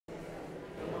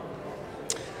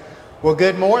Well,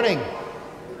 good morning.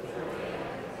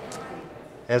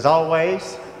 As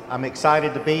always, I'm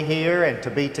excited to be here and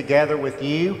to be together with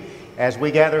you as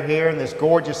we gather here in this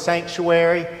gorgeous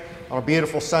sanctuary on a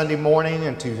beautiful Sunday morning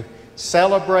and to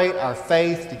celebrate our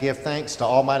faith, to give thanks to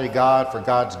Almighty God for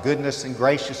God's goodness and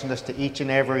graciousness to each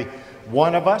and every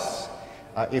one of us.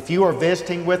 If you are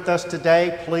visiting with us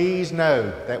today, please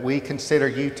know that we consider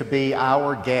you to be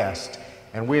our guest.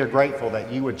 And we are grateful that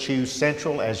you would choose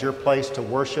Central as your place to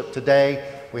worship today.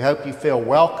 We hope you feel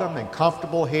welcome and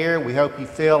comfortable here. We hope you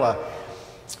feel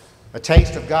a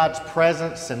taste of God's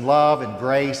presence and love and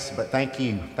grace. But thank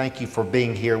you for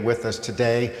being here with us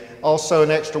today. Also,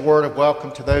 an extra word of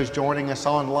welcome to those joining us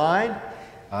online.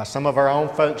 Some of our own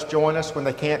folks join us when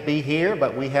they can't be here,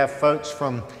 but we have folks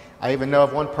from, I even know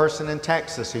of one person in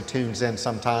Texas who tunes in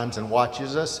sometimes and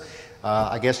watches us,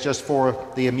 I guess just for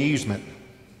the amusement.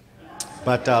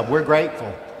 But we're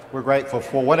grateful. We're grateful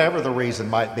for whatever the reason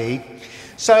might be.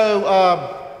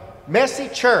 So, Messy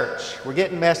Church. We're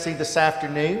getting messy this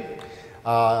afternoon.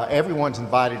 Everyone's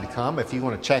invited to come if you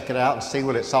want to check it out and see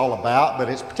what it's all about. But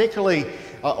it's particularly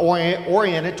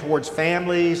oriented towards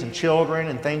families and children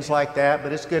and things like that.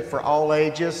 But it's good for all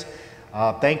ages.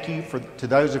 Thank you to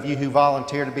those of you who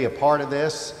volunteer to be a part of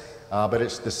this. But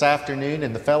it's this afternoon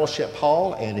in the fellowship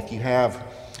hall. And if you have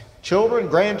children,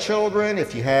 grandchildren,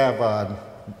 if you have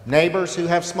neighbors who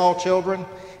have small children,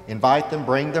 invite them,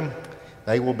 bring them.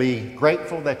 They will be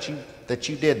grateful that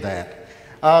you did that.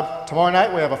 Tomorrow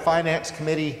night we have a finance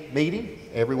committee meeting.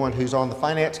 Everyone who's on the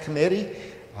finance committee,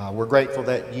 we're grateful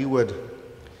that you would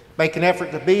make an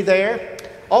effort to be there.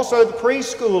 Also, the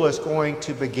preschool is going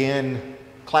to begin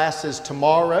classes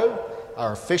tomorrow.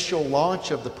 Our official launch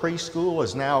of the preschool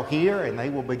is now here, and they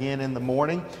will begin in the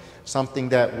morning. Something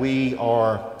that we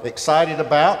are excited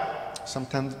about,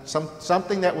 something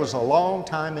that was a long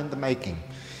time in the making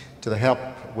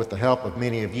with the help of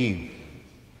many of you.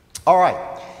 All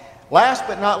right, last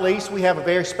but not least, we have a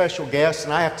very special guest,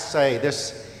 and I have to say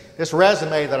this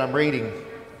resume that I'm reading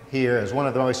here is one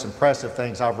of the most impressive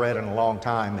things I've read in a long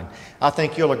time, and I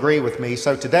think you'll agree with me.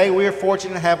 So today we are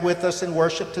fortunate to have with us in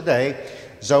worship today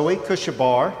Zoe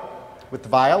Kushabar with the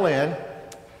violin,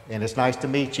 and it's nice to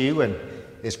meet you, and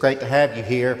it's great to have you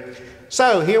here.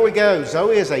 So here we go.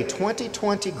 Zoe is a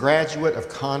 2020 graduate of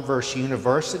Converse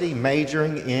University,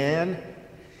 majoring in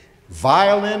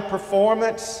violin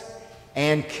performance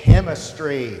and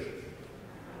chemistry.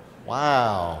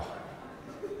 Wow.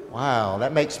 Wow,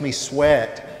 that makes me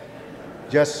sweat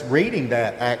just reading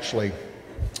that, actually.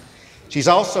 She's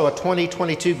also a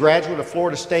 2022 graduate of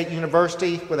Florida State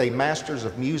University with a Master's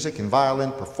of Music and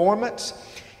Violin Performance.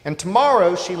 And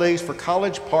tomorrow she leaves for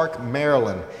College Park,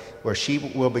 Maryland, where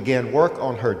she will begin work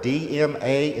on her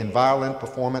DMA in violin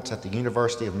performance at the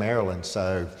University of Maryland.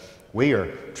 So we are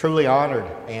truly honored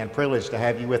and privileged to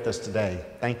have you with us today.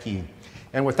 Thank you.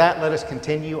 And with that, let us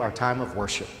continue our time of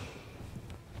worship.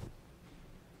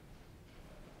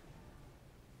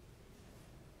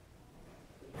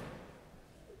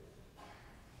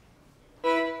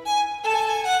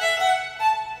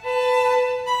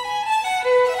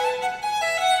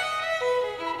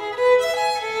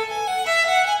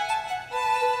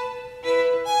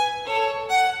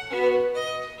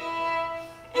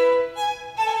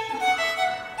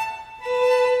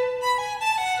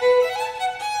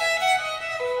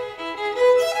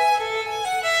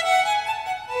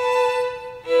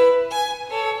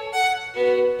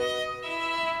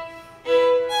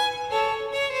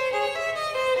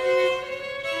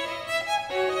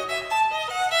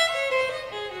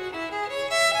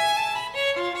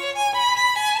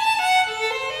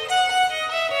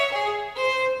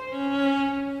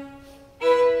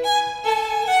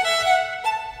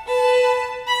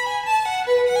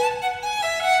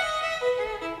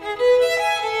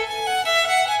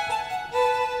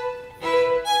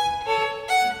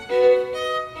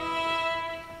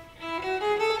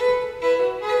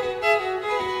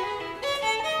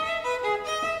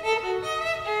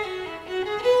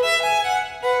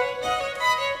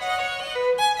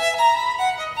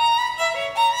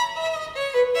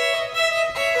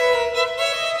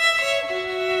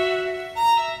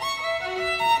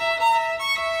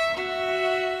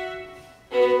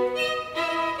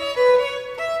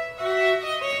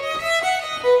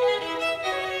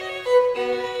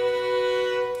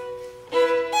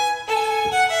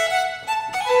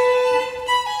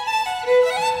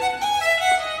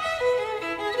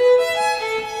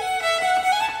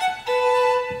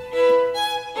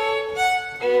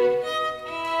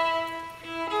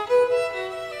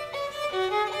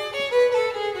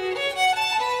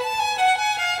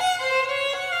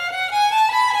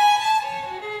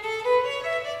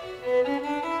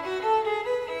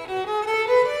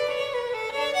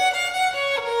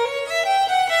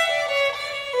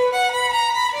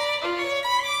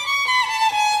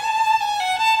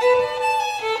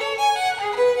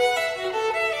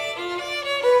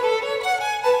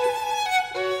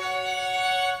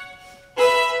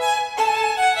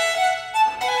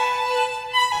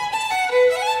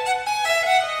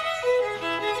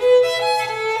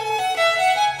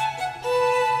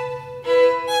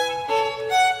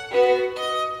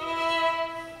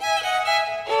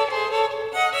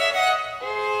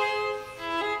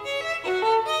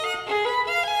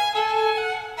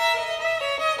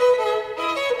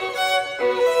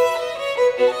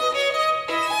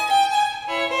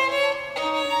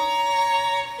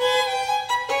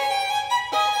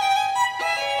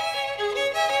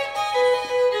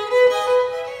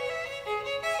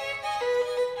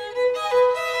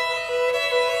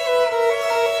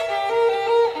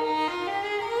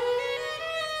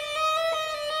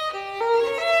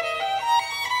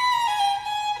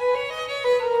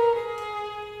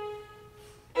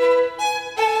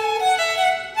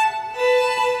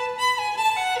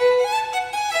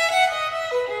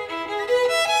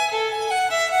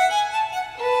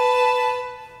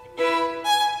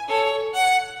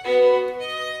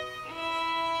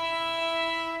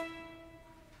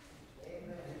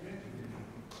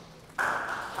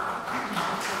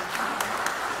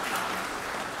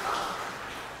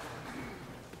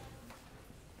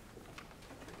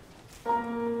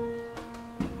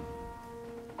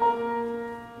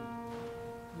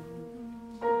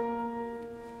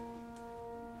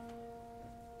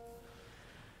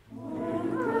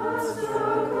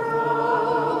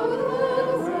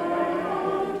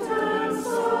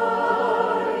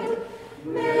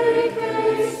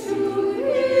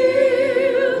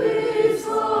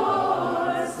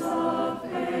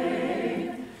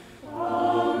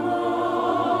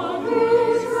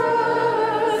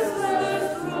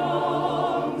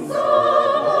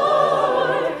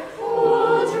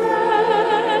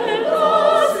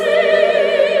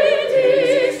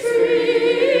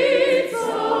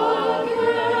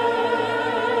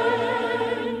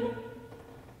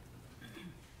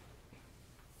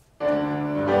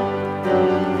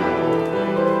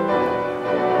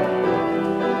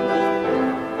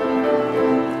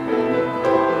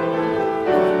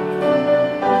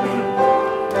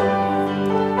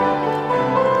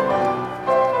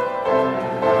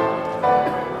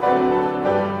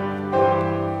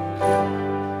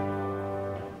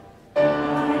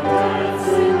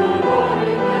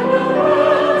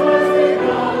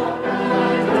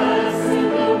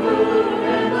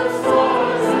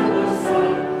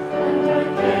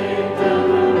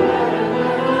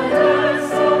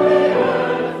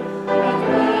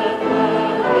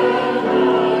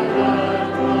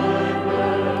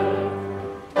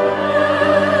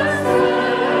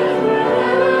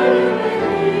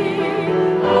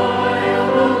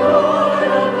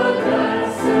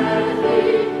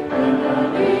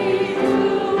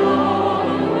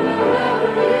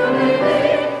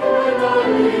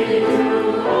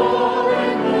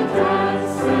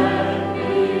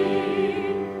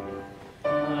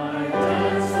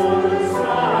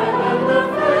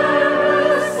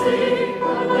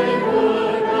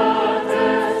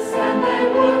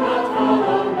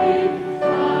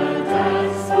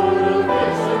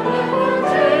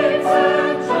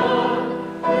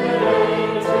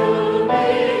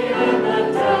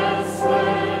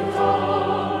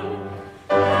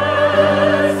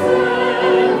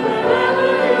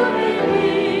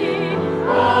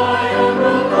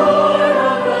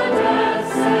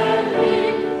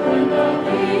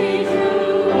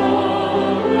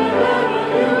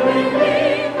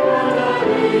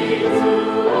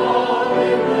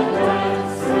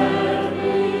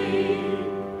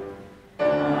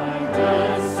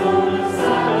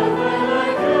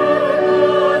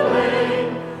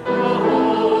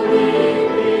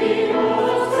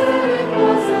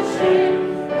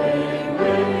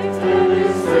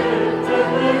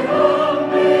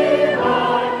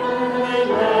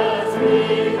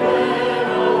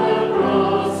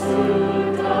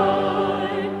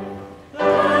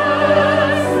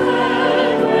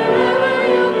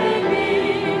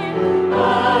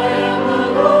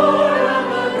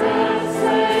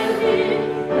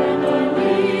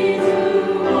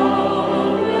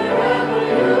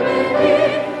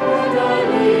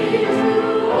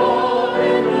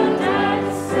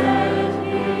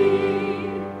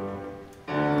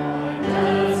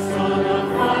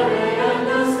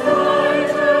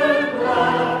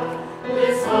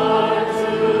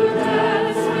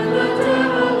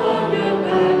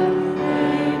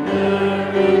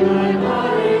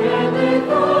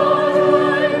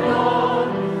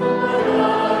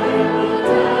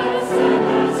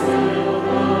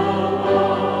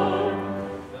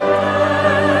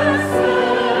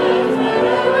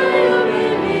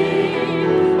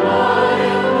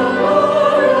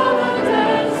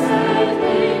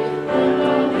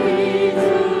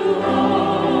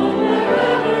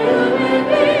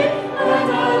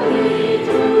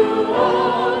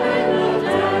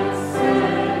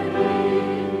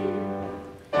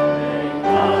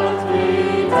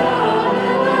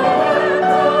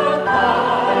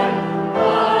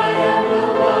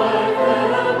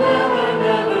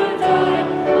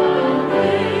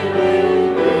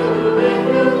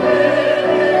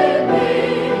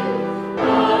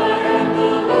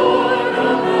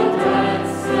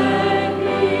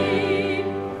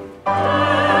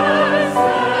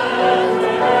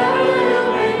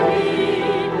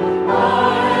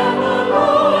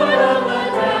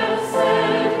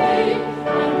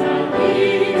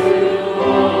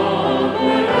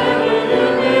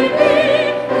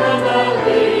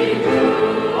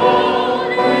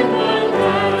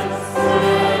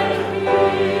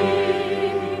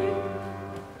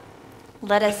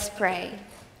 Let us pray.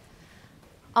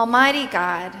 Almighty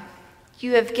God,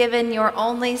 you have given your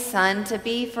only Son to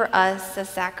be for us a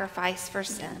sacrifice for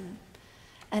sin,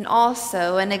 and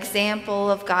also an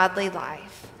example of godly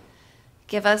life.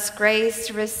 Give us grace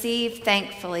to receive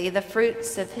thankfully the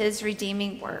fruits of his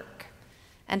redeeming work,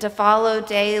 and to follow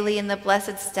daily in the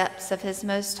blessed steps of his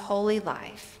most holy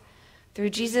life.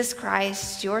 Through Jesus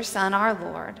Christ, your Son, our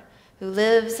Lord, who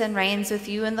lives and reigns with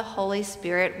you in the Holy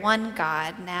Spirit, one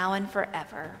God, now and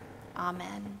forever.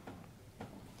 Amen.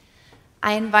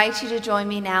 I invite you to join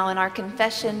me now in our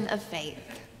confession of faith.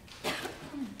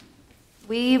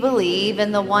 We believe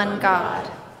in the one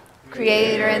God,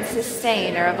 creator and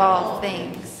sustainer of all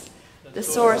things, the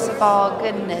source of all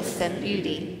goodness and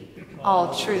beauty,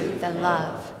 all truth and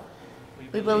love.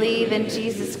 We believe in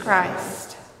Jesus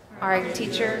Christ, our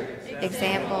teacher,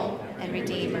 example, and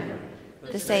redeemer,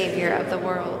 the Savior of the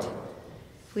world.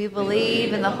 We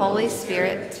believe in the Holy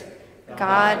Spirit,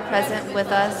 God present with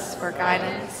us for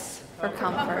guidance, for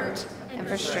comfort, and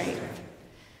for strength.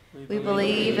 We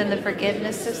believe in the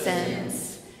forgiveness of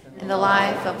sins, in the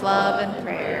life of love and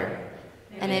prayer,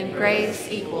 and in grace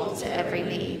equal to every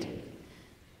need.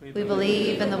 We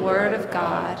believe in the Word of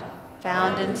God,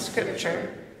 found in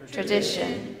Scripture,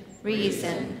 tradition,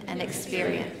 reason, and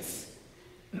experience.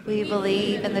 We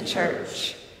believe in the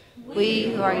Church,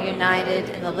 we who are united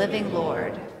in the living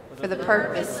Lord for the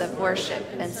purpose of worship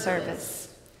and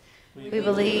service. We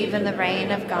believe in the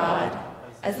reign of God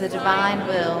as the divine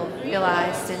will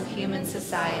realized in human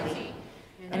society,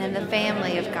 and in the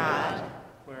family of God,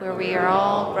 where we are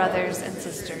all brothers and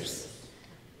sisters.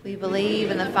 We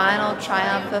believe in the final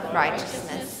triumph of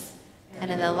righteousness and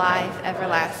in the life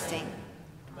everlasting.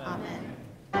 Amen.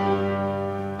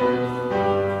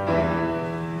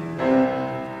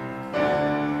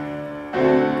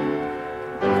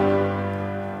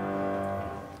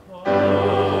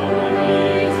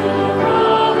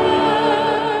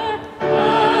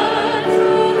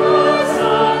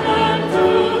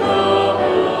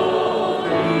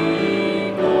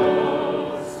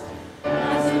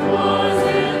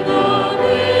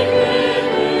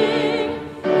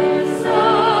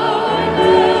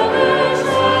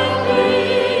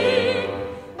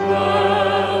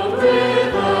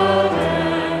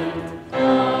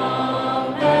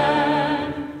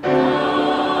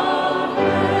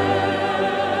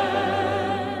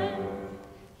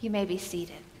 Be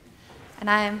seated. And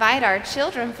I invite our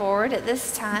children forward at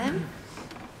this time.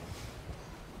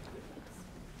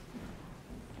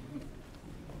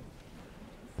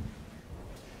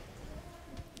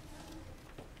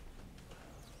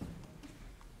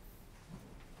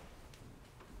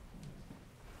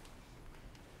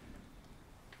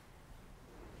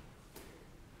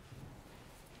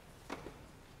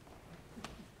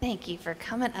 Thank you for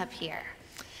coming up here.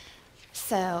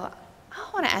 So,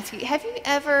 I want to ask you, have you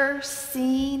ever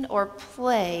seen or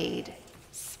played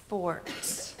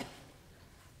sports?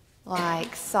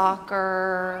 Like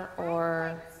soccer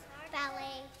or...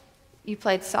 Ballet. You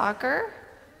played soccer?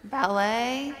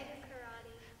 Ballet?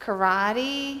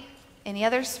 Karate? Any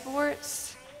other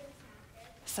sports?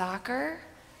 Soccer?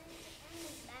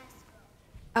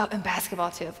 Oh, and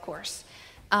basketball too, of course.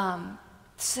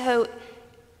 So,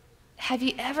 have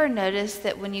you ever noticed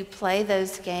that when you play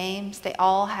those games, they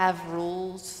all have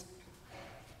rules?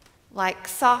 Like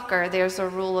soccer, there's a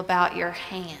rule about your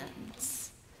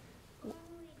hands.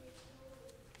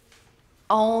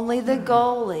 Only the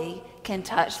goalie can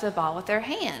touch the ball with their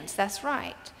hands. That's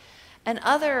right. And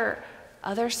other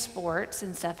sports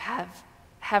and stuff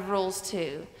have rules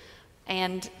too,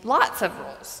 and lots of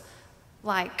rules.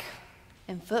 Like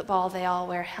in football, they all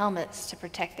wear helmets to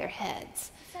protect their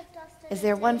heads. Is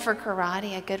there one for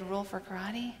karate, a good rule for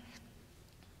karate?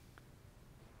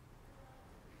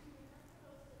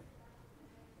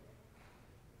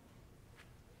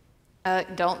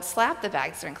 Don't slap the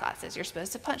bags during classes. You're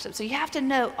supposed to punch them. So you have to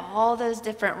know all those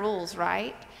different rules,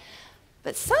 right?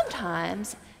 But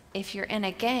sometimes, if you're in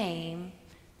a game,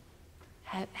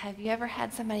 have you ever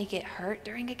had somebody get hurt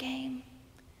during a game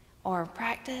or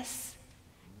practice?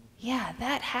 Yeah,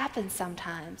 that happens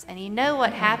sometimes. And you know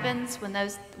what happens when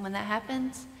that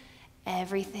happens?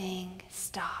 Everything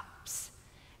stops.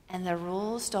 And the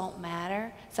rules don't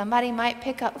matter. Somebody might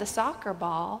pick up the soccer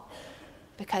ball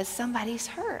because somebody's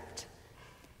hurt.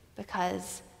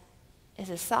 Because is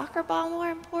a soccer ball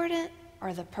more important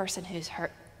or the person who's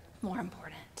hurt more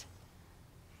important?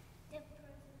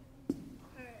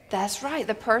 That's right.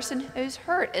 The person who's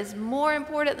hurt is more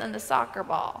important than the soccer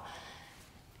ball.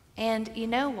 And you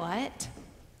know what?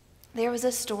 There was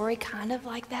a story kind of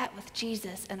like that with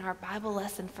Jesus in our Bible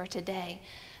lesson for today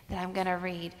that I'm going to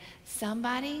read.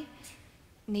 Somebody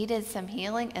needed some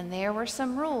healing and there were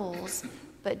some rules,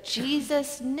 but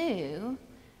Jesus knew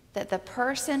that the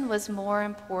person was more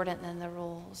important than the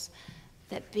rules.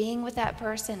 That being with that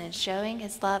person and showing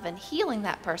his love and healing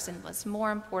that person was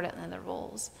more important than the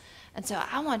rules. And so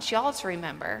I want y'all to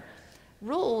remember,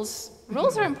 rules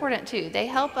are important too. They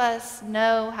help us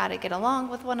know how to get along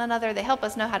with one another. They help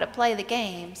us know how to play the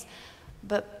games.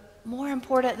 But more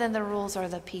important than the rules are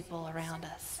the people around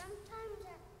us.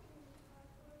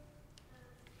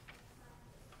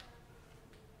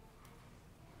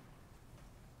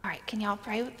 All right, can y'all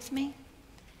pray with me?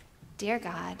 Dear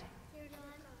God,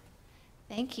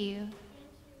 thank you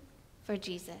for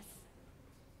Jesus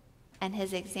and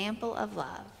his example of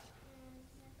love.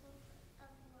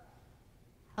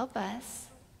 Help us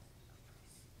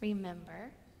remember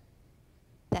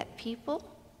that people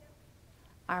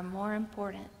are more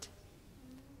important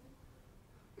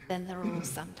than the rules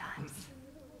sometimes.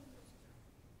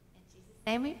 In Jesus'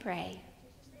 name we pray.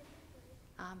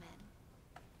 Amen.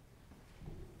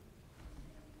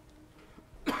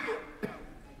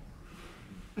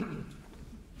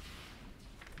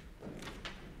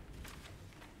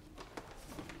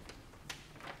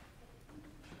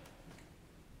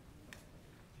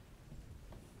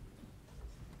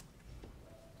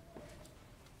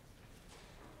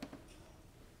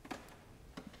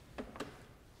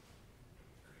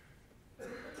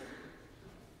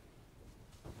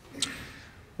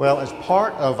 Well, as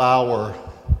part of our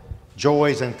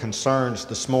joys and concerns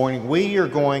this morning, we are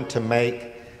going to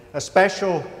make a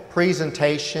special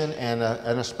presentation and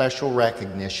a special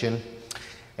recognition.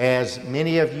 As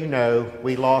many of you know,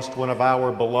 we lost one of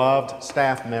our beloved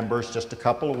staff members just a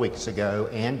couple of weeks ago,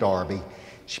 Ann Darby.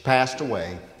 She passed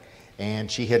away, and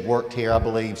she had worked here, I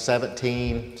believe,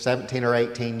 17 or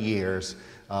 18 years.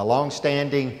 A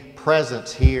long-standing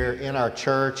presence here in our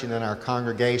church and in our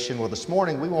congregation. Well, this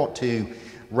morning we want to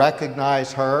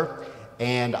recognize her,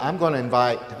 and I'm going to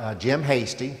invite Jim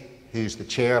Hasty, who's the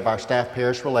chair of our Staff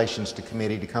Parish Relations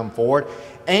Committee, to come forward,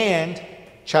 and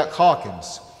Chuck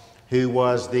Hawkins, who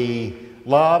was the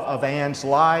love of Ann's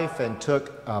life and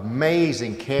took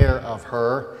amazing care of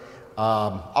her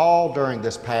all during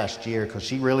this past year, because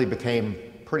she really became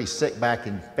pretty sick back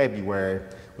in February,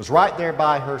 was right there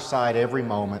by her side every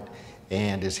moment,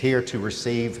 and is here to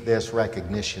receive this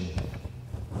recognition.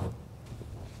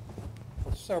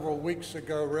 Several weeks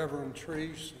ago, Reverend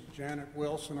Treese, Janet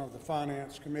Wilson of the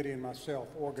Finance Committee, and myself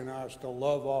organized a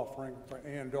love offering for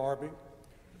Ann Darby.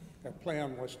 Our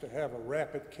plan was to have a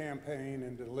rapid campaign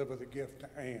and deliver the gift to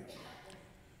Ann.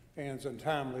 Ann's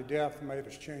untimely death made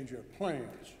us change our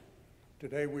plans.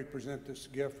 Today we present this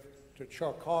gift to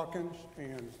Chuck Hawkins,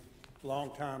 Ann's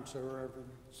longtime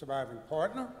surviving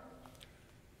partner.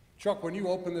 Chuck, when you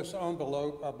open this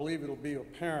envelope, I believe it'll be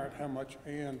apparent how much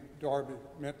Ann Darby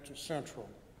meant to Central.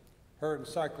 Her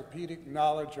encyclopedic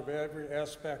knowledge of every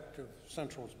aspect of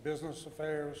Central's business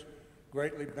affairs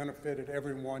greatly benefited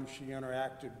everyone she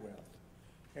interacted with.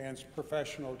 Ann's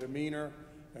professional demeanor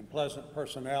and pleasant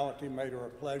personality made her a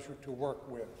pleasure to work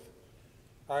with.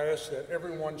 I ask that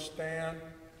everyone stand,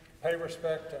 pay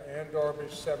respect to Ann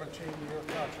Darby's 17-year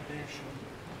contribution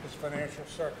as financial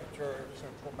secretary of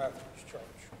Central Methodist Church.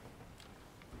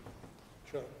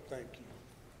 Chuck, thank you.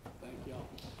 Thank y'all.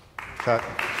 Chuck,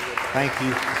 thank you.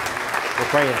 We're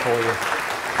praying for you.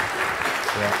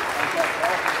 Yeah.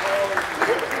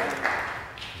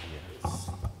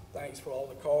 Thanks for all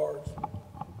the cards,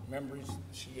 memories.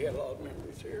 She had a lot of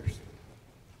memories here.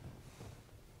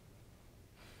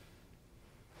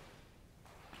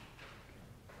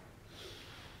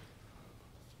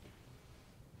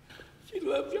 She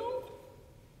loved y'all.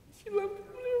 She loved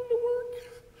coming here to work.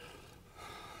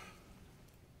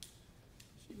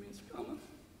 She missed coming.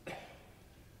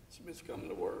 She missed coming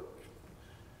to work.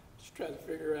 Just trying to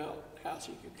figure out how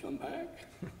she could come back.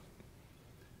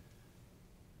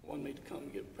 Wanted me to come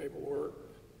get paperwork,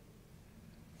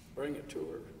 bring it to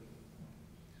her.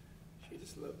 She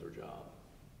just loved her job,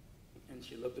 and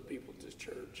she loved the people at this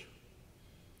church.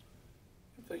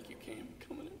 And thank you, Cam, for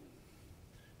coming in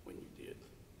when you did.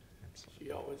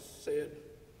 She always said,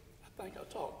 I think I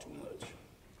talk too much.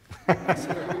 I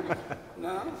said,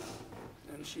 no.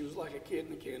 And she was like a kid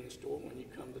in the candy store when you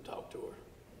come to talk to her.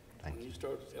 When you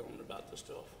started telling her about the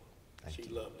stuff, she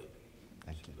loved it.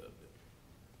 She loved it.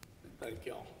 And thank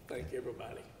y'all. Thank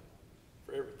everybody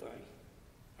for everything.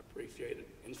 I appreciate it,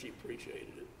 and she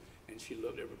appreciated it, and she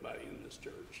loved everybody in this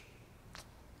church.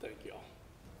 Thank y'all.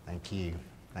 Thank you.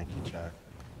 Thank you, Chuck.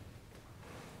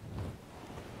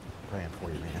 Praying for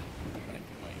you, man. Thank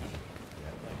you, man.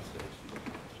 Like I said,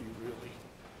 she really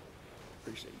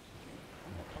appreciates you.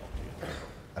 I'm gonna talk to you.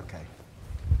 Okay.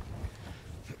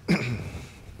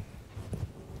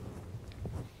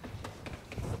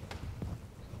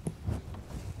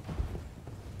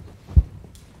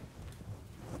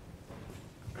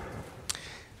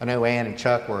 I know Ann and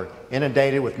Chuck were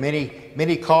inundated with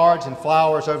many cards and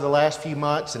flowers over the last few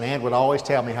months, and Ann would always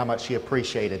tell me how much she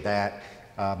appreciated that,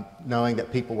 knowing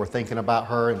that people were thinking about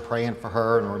her and praying for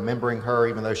her and remembering her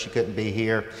even though she couldn't be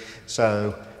here.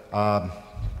 So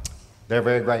they're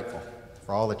very grateful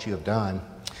for all that you have done.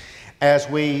 As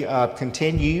we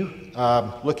continue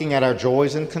looking at our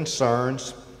joys and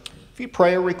concerns, a few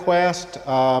prayer requests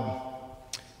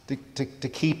to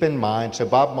keep in mind. So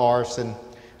Bob Morrison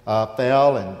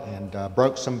fell and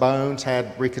broke some bones,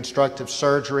 had reconstructive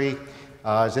surgery,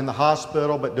 is in the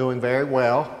hospital but doing very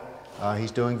well.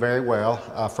 He's doing very well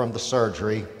from the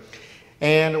surgery.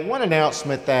 And one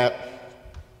announcement that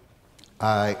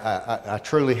I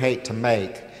truly hate to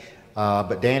make,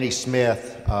 but Danny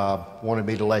Smith wanted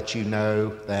me to let you know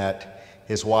that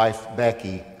his wife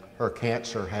Becky, her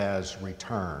cancer has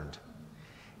returned.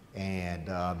 And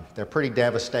they're pretty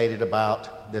devastated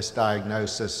about this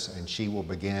diagnosis, and she will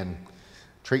begin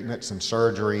treatments and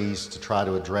surgeries to try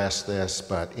to address this.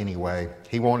 But anyway,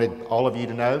 he wanted all of you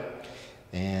to know,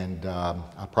 and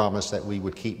I promised that we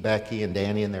would keep Becky and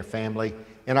Danny and their family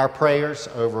in our prayers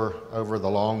over the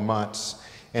long months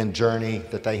and journey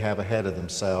that they have ahead of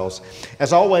themselves.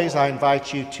 As always, I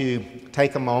invite you to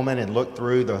take a moment and look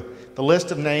through the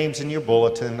list of names in your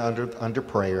bulletin under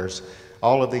prayers.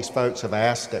 All of these folks have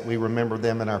asked that we remember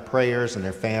them in our prayers and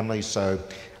their families, so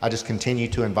I just continue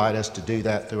to invite us to do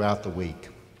that throughout the week.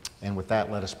 And with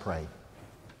that, let us pray.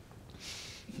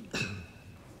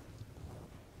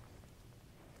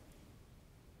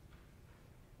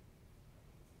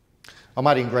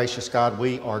 Almighty and gracious God,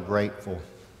 we are grateful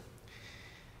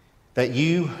that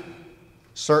you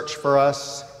search for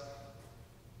us,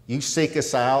 you seek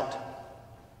us out,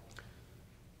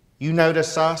 you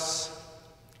notice us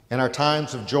in our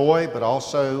times of joy, but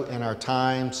also in our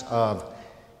times of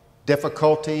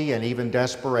difficulty and even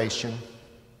desperation.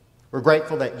 We're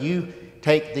grateful that you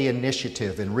take the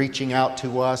initiative in reaching out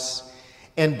to us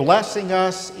and blessing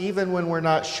us even when we're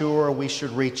not sure we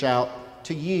should reach out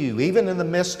to you, even in the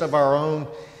midst of our own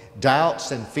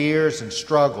doubts and fears and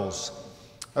struggles.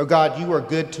 Oh God, you are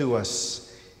good to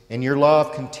us, and your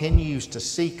love continues to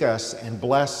seek us and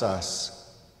bless us.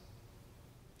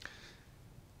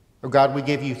 Oh God, we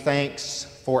give you thanks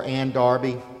for Ann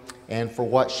Darby and for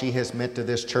what she has meant to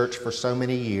this church for so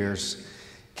many years,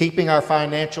 keeping our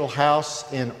financial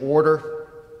house in order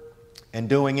and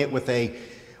doing it with a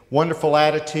wonderful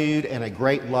attitude and a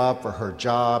great love for her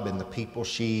job and the people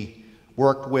she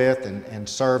worked with and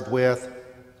served with.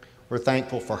 We're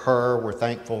thankful for her. We're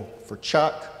thankful for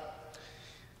Chuck.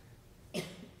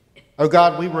 Oh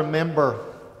God, we remember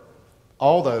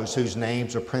all those whose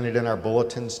names are printed in our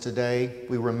bulletins today.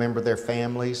 We remember their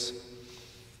families.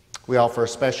 We offer a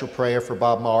special prayer for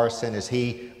Bob Morrison as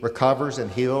he recovers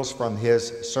and heals from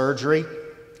his surgery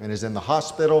and is in the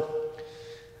hospital.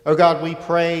 Oh God, we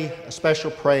pray a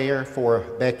special prayer for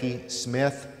Becky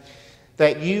Smith,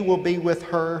 that you will be with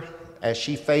her as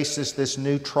she faces this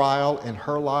new trial in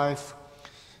her life.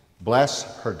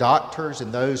 Bless her doctors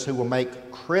and those who will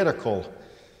make critical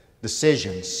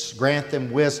decisions. Grant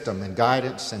them wisdom and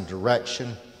guidance and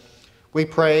direction. We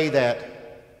pray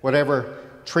that whatever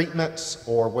treatments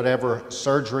or whatever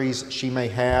surgeries she may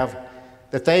have,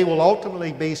 that they will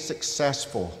ultimately be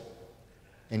successful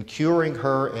in curing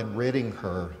her and ridding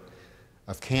her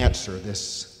of cancer,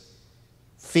 this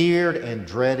feared and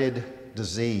dreaded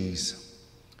disease.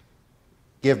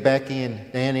 Give Becky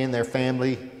and Danny and their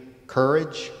family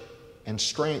courage and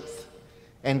strength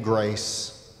and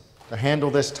grace to handle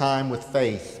this time with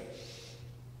faith.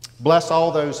 Bless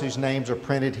all those whose names are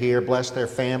printed here. Bless their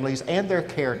families and their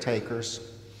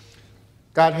caretakers.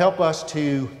 God, help us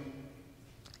to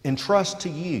entrust to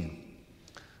you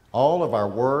all of our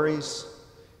worries,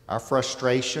 our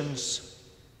frustrations,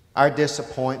 our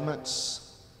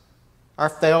disappointments, our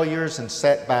failures and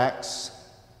setbacks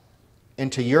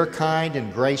into your kind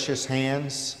and gracious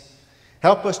hands.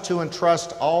 Help us to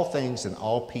entrust all things and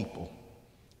all people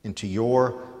into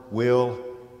your will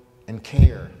and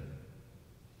care.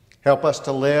 Help us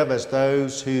to live as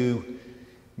those who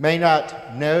may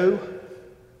not know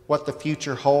what the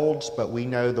future holds, but we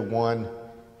know the one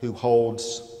who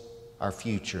holds our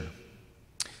future.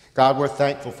 God, we're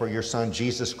thankful for your Son,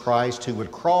 Jesus Christ, who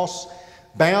would cross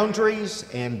boundaries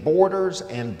and borders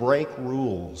and break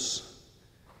rules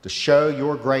to show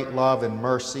your great love and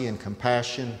mercy and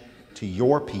compassion to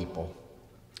your people.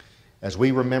 As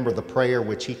we remember the prayer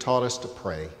which he taught us to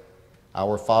pray,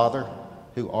 Our Father,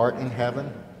 who art in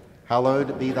heaven,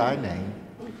 hallowed be thy name.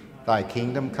 Thy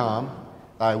kingdom come,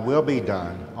 thy will be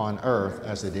done on earth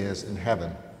as it is in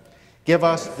heaven. Give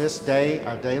us this day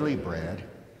our daily bread,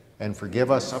 and forgive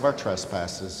us of our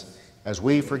trespasses, as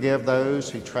we forgive those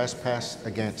who trespass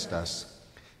against us.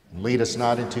 And lead us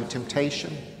not into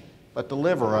temptation, but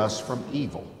deliver us from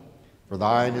evil. For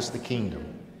thine is the kingdom,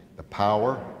 the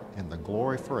power, and the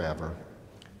glory forever.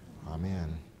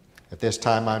 Amen. At this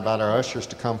time, I invite our ushers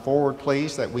to come forward,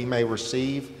 please, that we may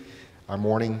receive our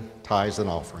morning tithes and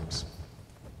offerings.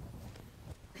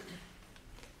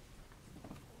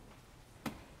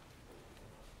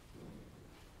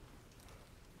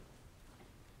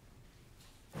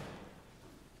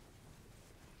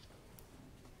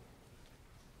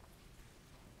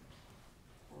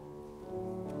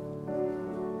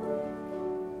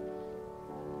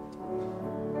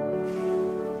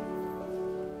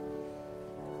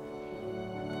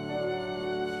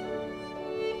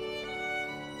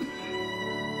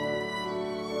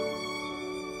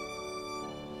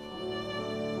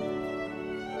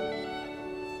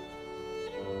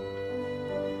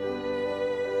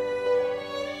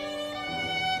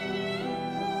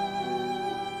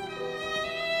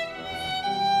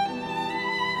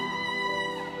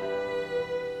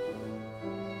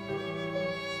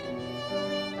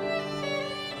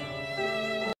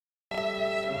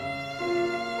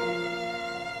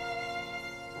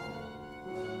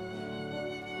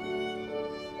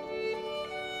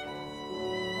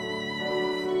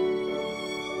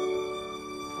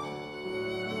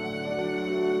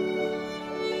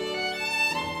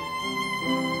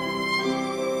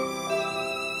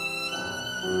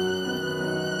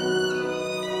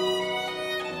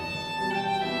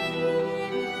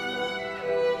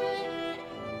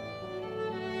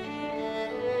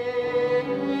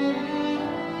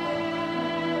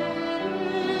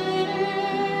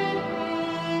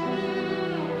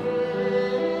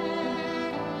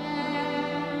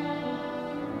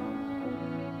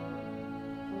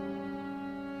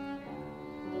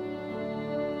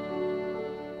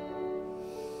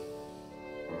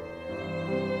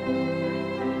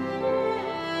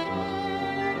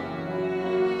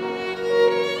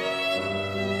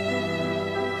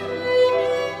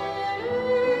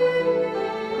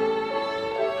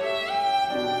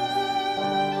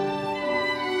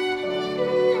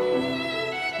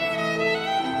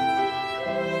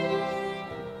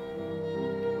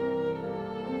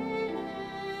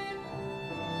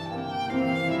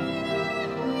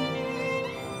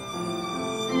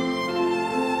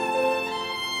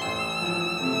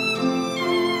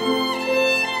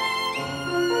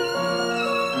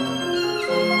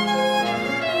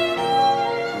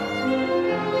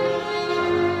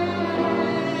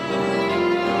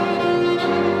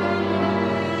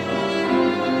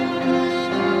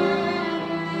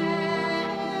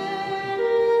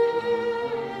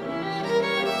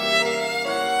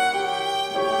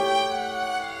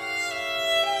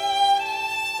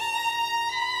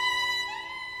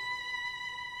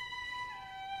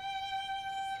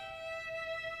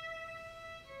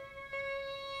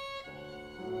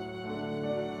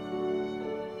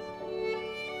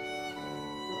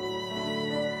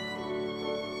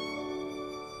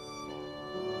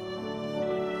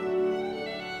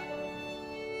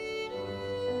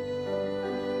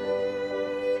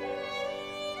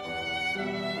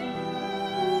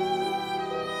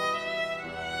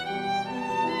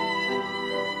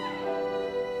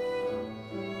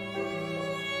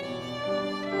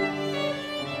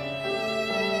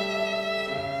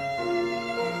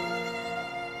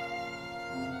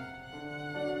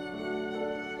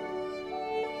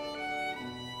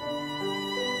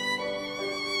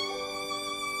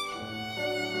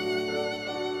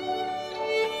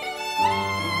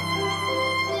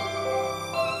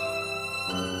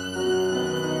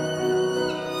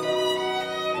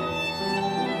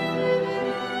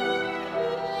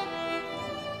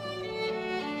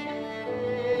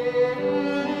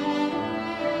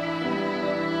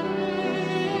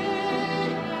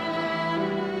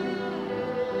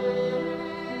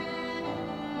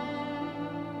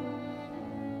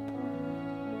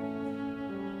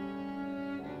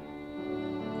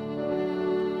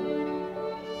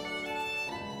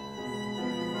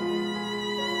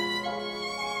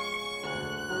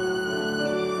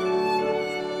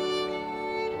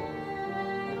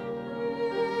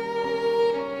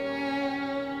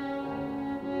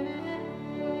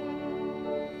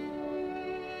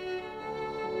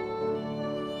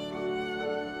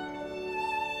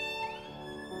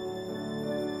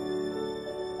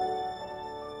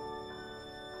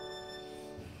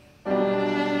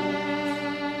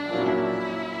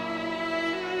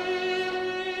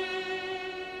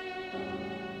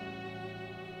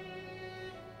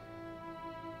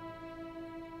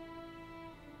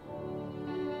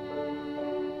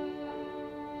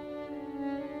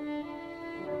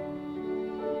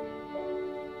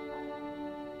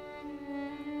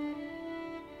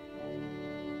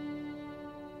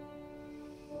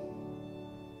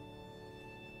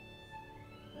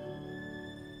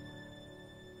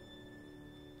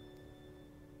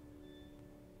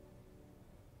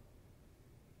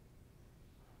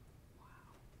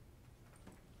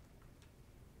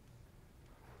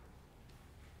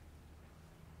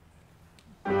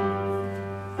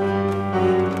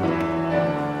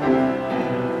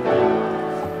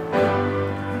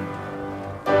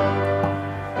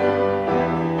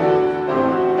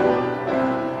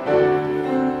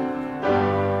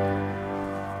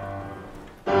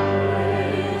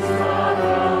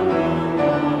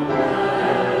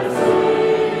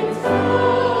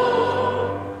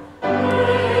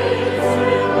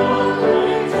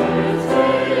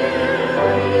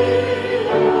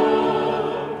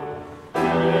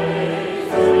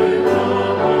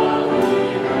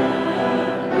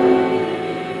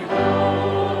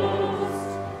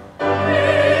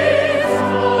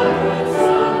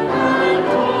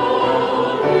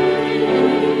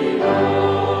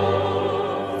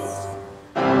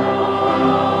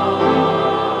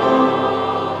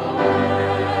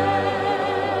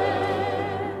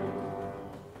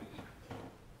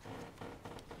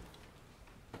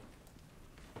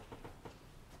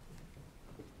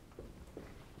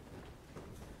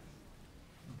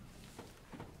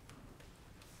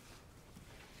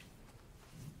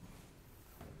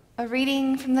 A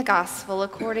reading from the Gospel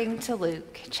according to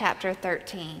Luke, chapter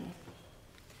 13.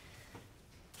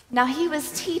 Now he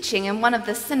was teaching in one of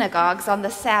the synagogues on the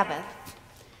Sabbath,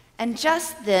 and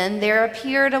just then there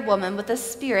appeared a woman with a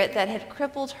spirit that had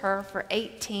crippled her for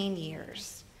 18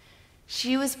 years.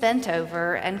 She was bent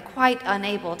over and quite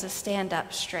unable to stand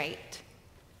up straight.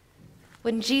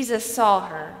 When Jesus saw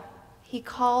her, he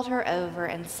called her over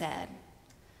and said,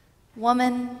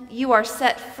 "Woman, you are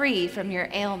set free from your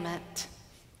ailment."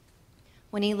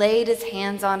 When he laid his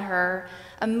hands on her,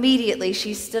 immediately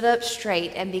she stood up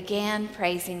straight and began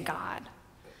praising God.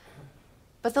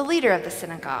 But the leader of the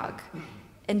synagogue,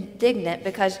 indignant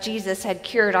because Jesus had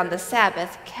cured on the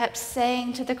Sabbath, kept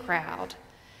saying to the crowd,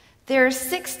 "There are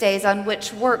 6 days on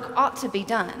which work ought to be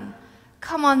done.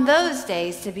 Come on those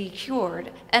days to be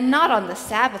cured, and not on the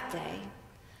Sabbath day."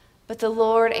 But the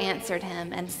Lord answered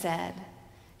him and said,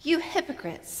 "You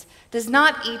hypocrites, does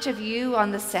not each of you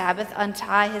on the Sabbath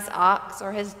untie his ox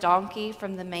or his donkey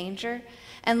from the manger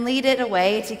and lead it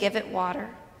away to give it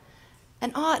water?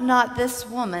 And ought not this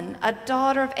woman, a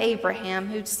daughter of Abraham,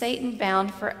 whom Satan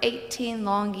bound for 18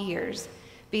 long years,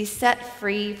 be set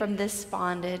free from this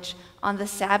bondage on the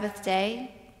Sabbath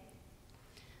day?"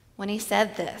 When he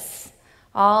said this,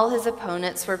 all his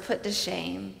opponents were put to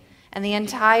shame, and the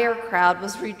entire crowd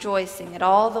was rejoicing at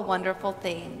all the wonderful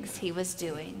things he was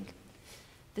doing.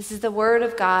 This is the word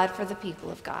of God for the people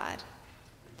of God.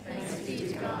 Thanks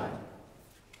be to God.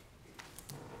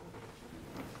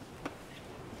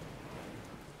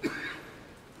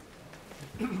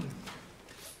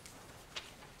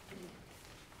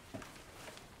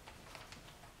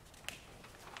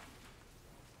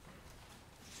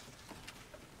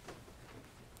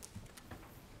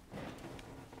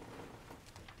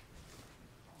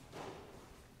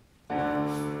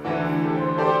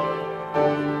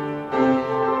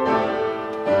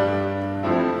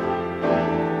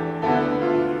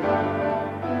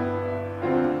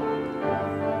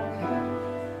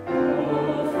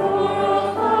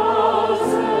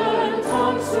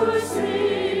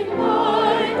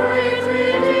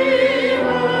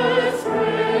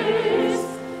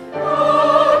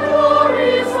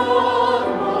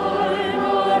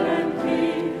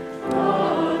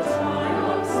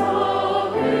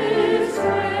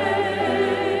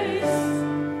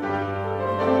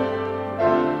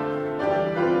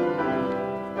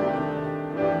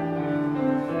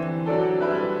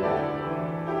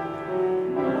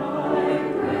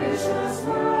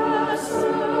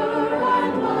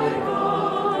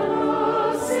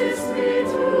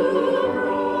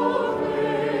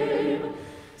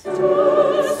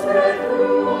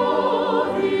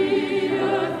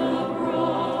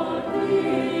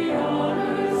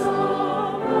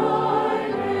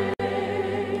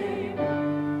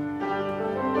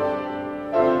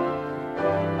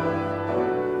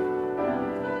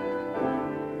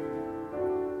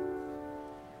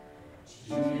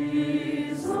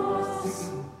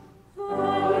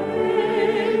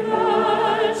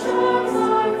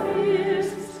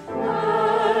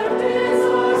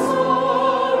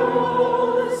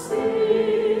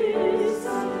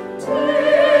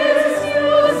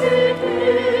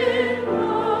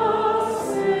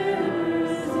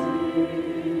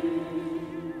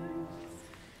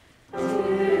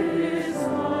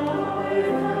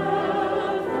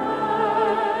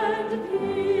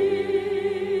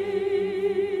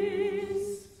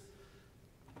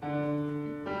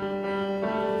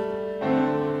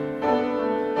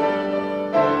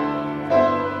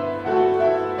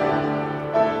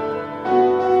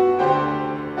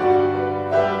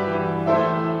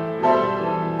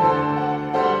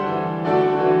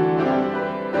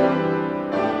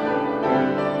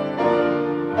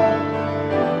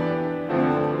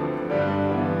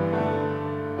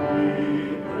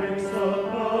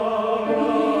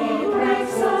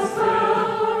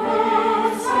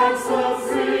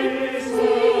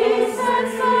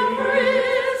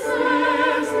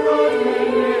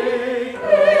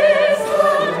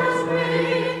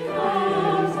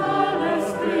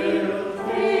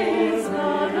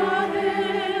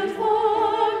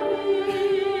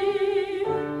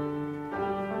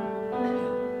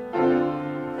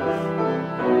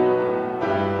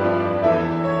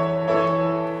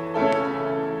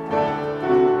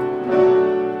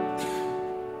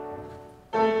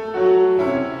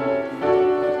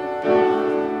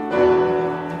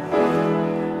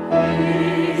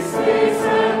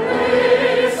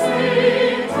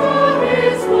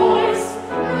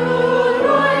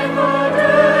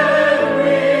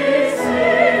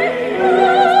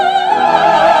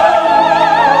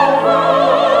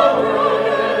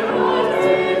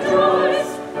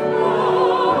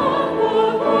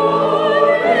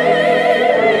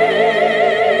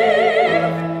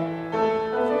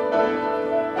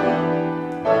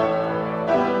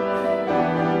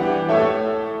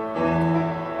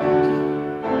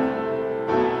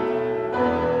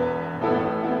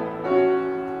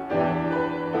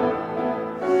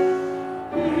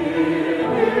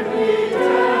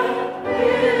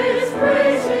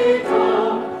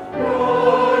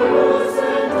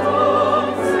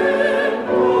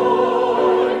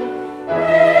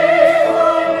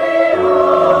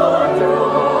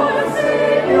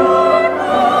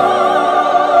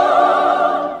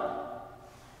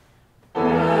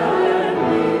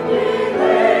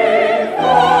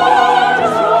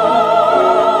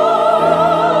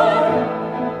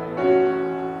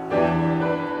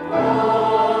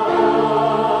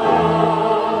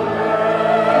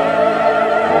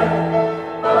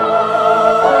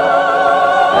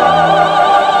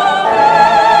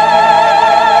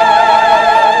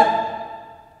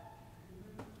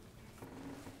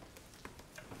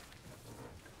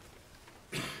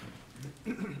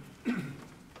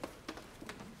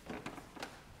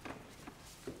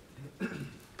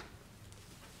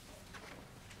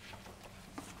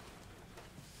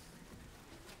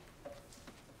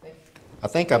 I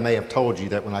think I may have told you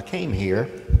that when I came here,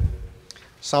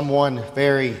 someone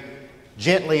very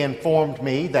gently informed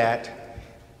me that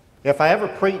if I ever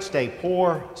preached a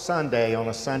poor Sunday on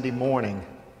a Sunday morning,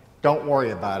 don't worry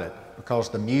about it, because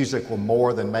the music will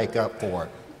more than make up for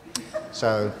it.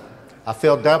 So I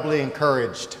feel doubly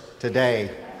encouraged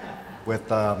today with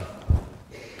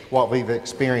what we've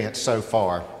experienced so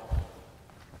far.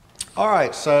 All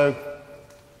right, so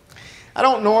I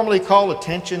don't normally call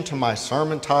attention to my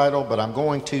sermon title, but I'm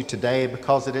going to today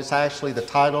because it is actually the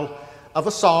title of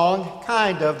a song,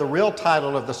 kind of. The real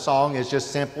title of the song is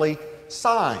just simply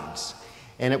Signs.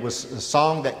 And it was a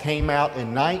song that came out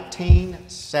in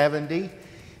 1970,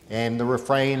 and the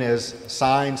refrain is,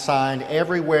 sign, sign,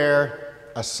 everywhere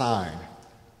a sign.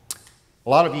 A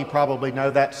lot of you probably know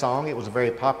that song. It was a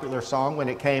very popular song when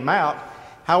it came out.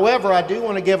 However, I do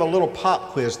want to give a little pop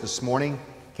quiz this morning.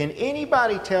 Can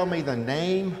anybody tell me the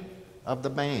name of the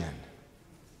band?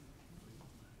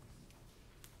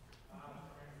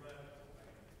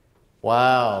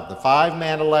 Wow, the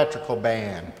Five-Man Electrical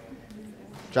Band.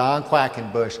 John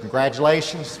Quackenbush,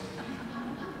 congratulations.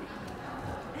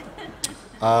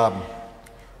 I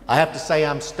have to say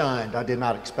I'm stunned. I did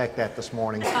not expect that this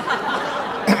morning.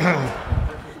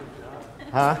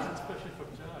 Huh?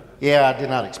 Yeah, I did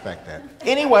not expect that.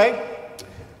 Anyway,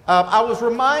 I was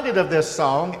reminded of this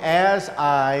song as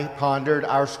I pondered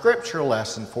our scripture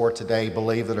lesson for today,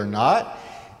 believe it or not.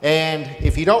 And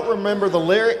if you don't remember the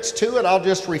lyrics to it, I'll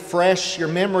just refresh your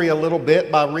memory a little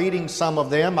bit by reading some of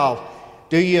them. I'll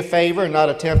do you a favor and not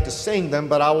attempt to sing them,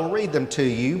 but I will read them to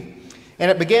you.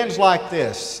 And it begins like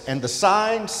this. And the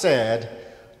sign said,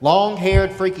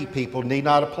 long-haired freaky people need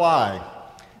not apply.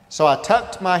 So I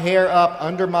tucked my hair up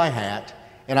under my hat,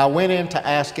 and I went in to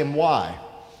ask him why.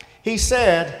 He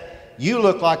said, you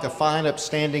look like a fine,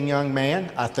 upstanding young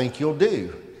man. I think you'll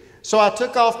do. So I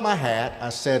took off my hat. I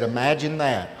said, imagine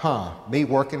that, me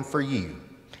working for you.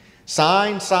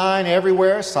 Sign, sign,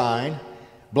 everywhere a sign,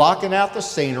 blocking out the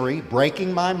scenery,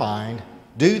 breaking my mind.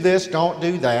 Do this, don't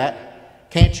do that.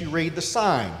 Can't you read the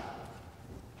sign?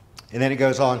 And then it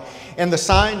goes on. And the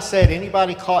sign said,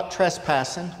 anybody caught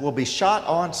trespassing will be shot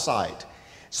on sight.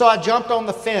 So I jumped on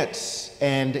the fence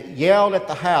and yelled at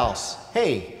the house,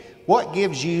 hey, what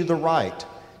gives you the right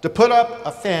to put up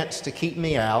a fence to keep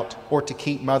me out or to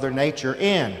keep Mother Nature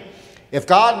in? If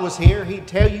God was here, he'd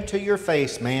tell you to your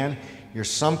face, man, you're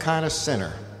some kind of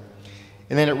sinner.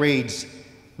 And then it reads,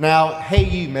 now, hey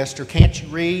you, mister, can't you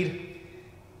read?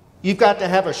 You've got to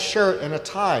have a shirt and a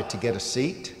tie to get a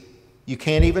seat. You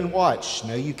can't even watch.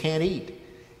 No, you can't eat.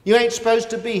 You ain't supposed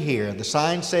to be here. The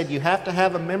sign said you have to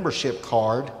have a membership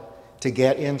card to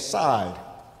get inside.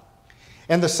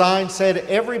 And the sign said,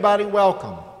 everybody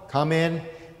welcome. Come in,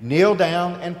 kneel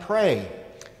down, and pray.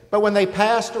 But when they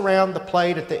passed around the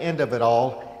plate at the end of it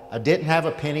all, I didn't have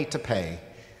a penny to pay.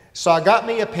 So I got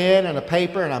me a pen and a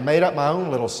paper, and I made up my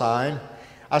own little sign.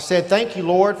 I said, thank you,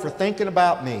 Lord, for thinking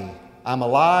about me. I'm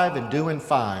alive and doing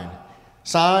fine.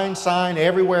 Sign, sign,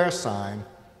 everywhere a sign.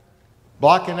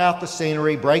 Blocking out the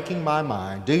scenery, breaking my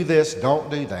mind. Do this, don't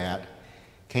do that.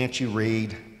 Can't you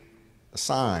read the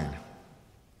sign?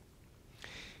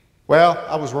 Well,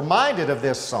 I was reminded of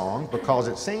this song because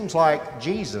it seems like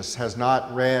Jesus has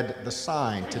not read the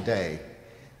sign today.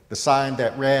 The sign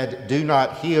that read, do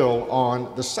not heal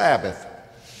on the Sabbath.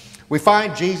 We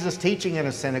find Jesus teaching in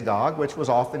a synagogue, which was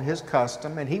often his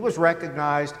custom, and he was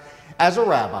recognized as a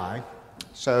rabbi,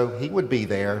 so he would be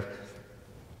there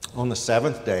on the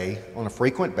seventh day on a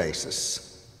frequent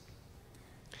basis.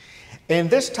 And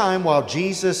this time, while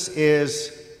Jesus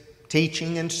is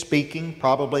teaching and speaking,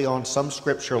 probably on some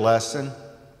scripture lesson,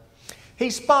 he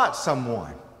spots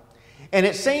someone. And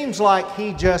it seems like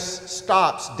he just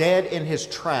stops dead in his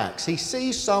tracks. He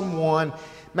sees someone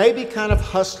maybe kind of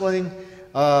hustling,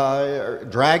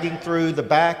 dragging through the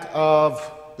back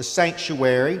of the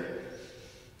sanctuary.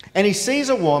 And he sees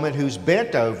a woman who's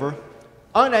bent over,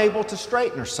 unable to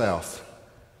straighten herself.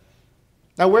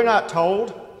 Now, we're not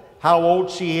told how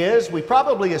old she is. We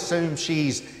probably assume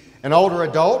she's an older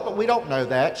adult, but we don't know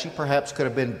that. She perhaps could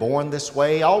have been born this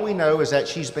way. All we know is that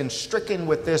she's been stricken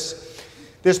with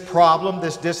this problem,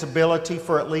 this disability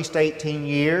for at least 18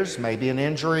 years, maybe an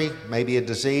injury, maybe a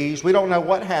disease. We don't know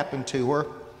what happened to her,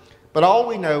 but all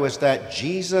we know is that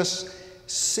Jesus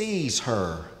sees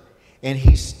her, and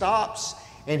he stops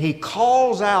and he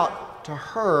calls out to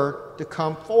her to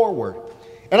come forward.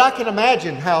 And I can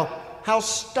imagine how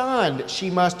stunned she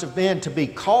must have been to be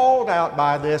called out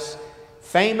by this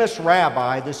famous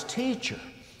rabbi, this teacher.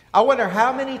 I wonder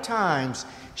how many times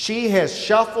she has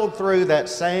shuffled through that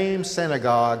same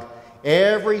synagogue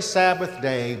every Sabbath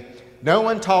day, no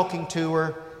one talking to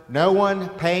her, no one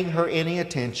paying her any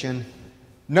attention,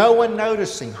 no one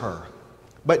noticing her.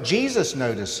 But Jesus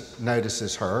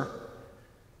notices her.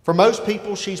 For most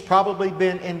people, she's probably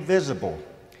been invisible.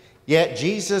 Yet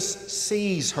Jesus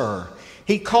sees her.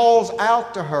 He calls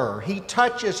out to her. He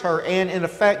touches her and, in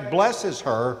effect, blesses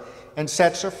her and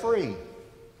sets her free.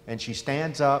 And she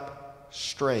stands up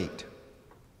straight.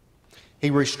 He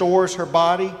restores her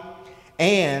body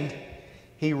and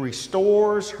he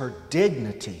restores her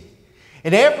dignity.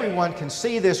 And everyone can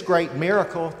see this great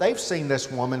miracle. They've seen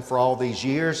this woman for all these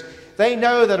years. They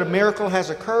know that a miracle has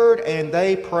occurred and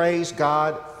they praise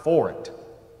God for it.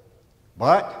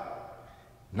 But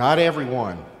not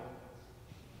everyone.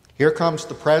 Here comes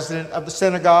the president of the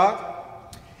synagogue,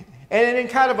 and in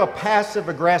kind of a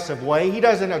passive-aggressive way, he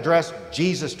doesn't address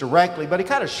Jesus directly, but he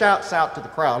kind of shouts out to the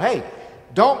crowd, hey,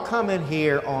 don't come in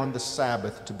here on the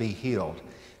Sabbath to be healed.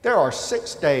 There are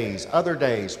 6 days, other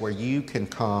days, where you can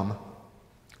come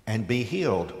and be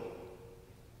healed.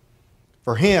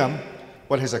 For him,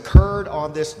 what has occurred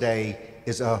on this day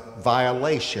is a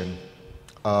violation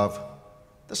of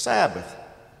the Sabbath.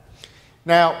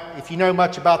 Now, if you know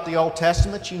much about the Old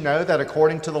Testament, you know that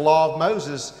according to the law of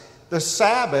Moses, the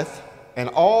Sabbath and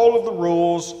all of the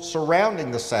rules surrounding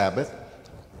the Sabbath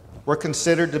were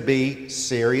considered to be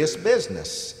serious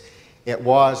business. It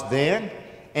was then,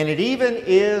 and it even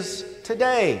is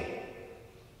today.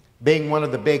 Being one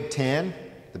of the Big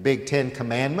Ten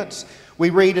Commandments,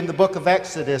 we read in the book of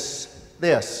Exodus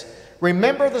this,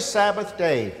 remember the Sabbath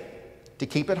day to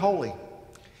keep it holy.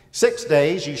 6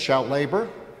 days you shall labor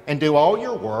and do all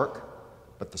your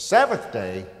work, but the seventh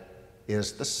day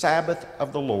is the Sabbath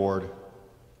of the Lord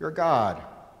your God.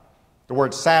 The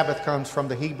word Sabbath comes from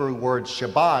the Hebrew word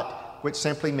Shabbat, which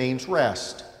simply means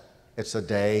rest. It's a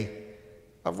day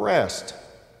of rest.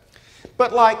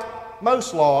 But like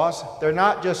most laws, they're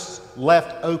not just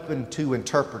left open to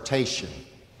interpretation.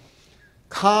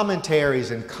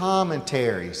 Commentaries and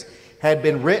commentaries had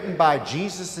been written by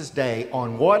Jesus' day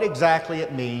on what exactly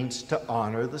it means to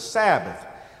honor the Sabbath.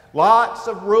 Lots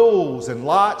of rules and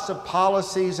lots of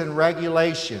policies and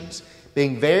regulations,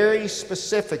 being very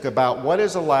specific about what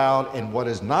is allowed and what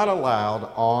is not allowed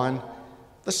on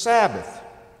the Sabbath,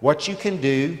 what you can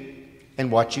do and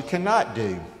what you cannot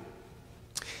do.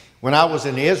 When I was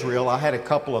in Israel, I had a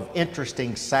couple of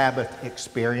interesting Sabbath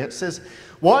experiences.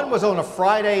 One was on a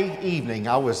Friday evening.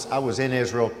 I was in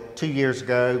Israel 2 years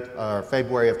ago,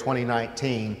 February of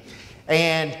 2019,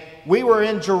 and we were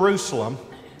in Jerusalem,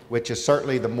 which is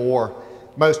certainly the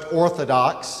most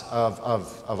orthodox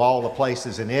of all the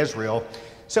places in Israel.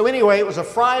 So anyway, it was a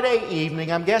Friday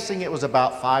evening. I'm guessing it was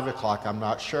about 5 o'clock, I'm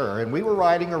not sure. And we were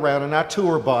riding around in our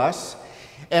tour bus,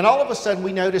 and all of a sudden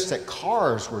we noticed that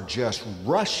cars were just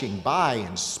rushing by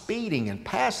and speeding and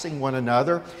passing one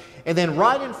another. And then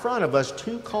right in front of us,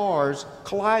 2 cars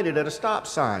collided at a stop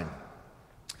sign.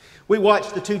 We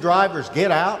watched the 2 drivers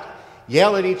get out,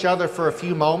 yell at each other for a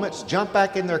few moments, jump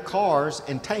back in their cars,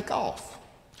 and take off.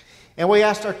 And we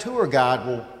asked our tour guide,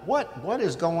 well, what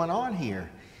is going on here?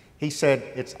 He said,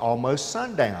 it's almost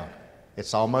sundown.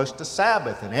 It's almost a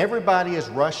Sabbath, and everybody is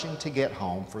rushing to get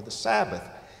home for the Sabbath.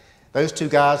 Those 2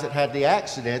 guys that had the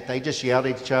accident, they just yelled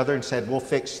at each other and said, we'll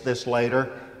fix this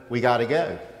later. We got to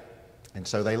go. And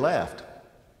so they left.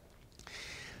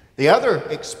 The other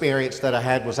experience that I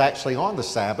had was actually on the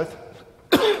Sabbath.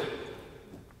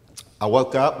 I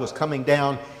woke up, was coming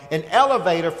down an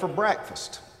elevator for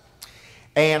breakfast.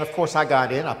 And of course I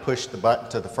got in, I pushed the button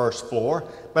to the first floor,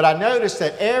 but I noticed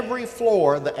that every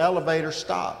floor the elevator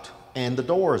stopped and the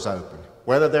doors opened.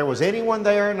 Whether there was anyone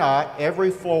there or not,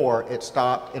 every floor it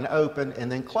stopped and opened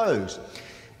and then closed.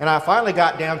 And I finally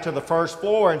got down to the first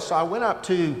floor, and so I went up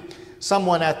to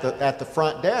someone at the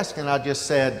front desk and I just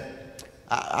said,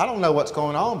 I don't know what's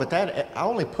going on, but I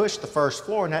only pushed the first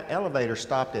floor and that elevator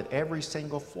stopped at every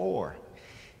single floor.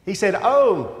 He said,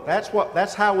 oh,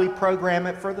 that's how we program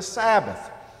it for the Sabbath.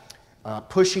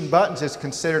 Pushing buttons is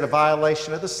considered a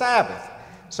violation of the Sabbath.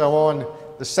 So on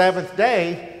the 7th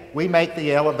day, we make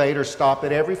the elevator stop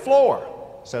at every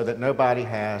floor so that nobody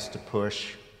has to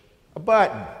push a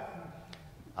button.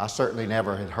 I certainly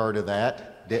never had heard of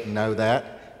that, didn't know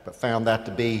that, but found that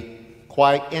to be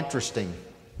quite interesting.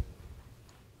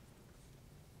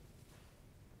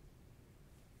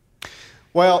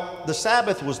 Well, the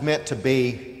Sabbath was meant to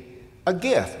be a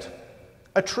gift,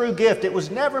 a true gift. It was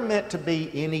never meant to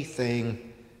be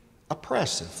anything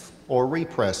oppressive or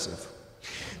repressive.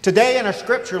 Today in our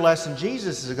scripture lesson,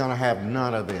 Jesus is going to have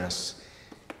none of this.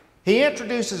 He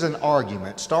introduces an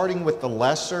argument, starting with the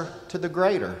lesser to the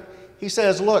greater. He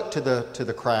says, look to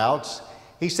the crowds.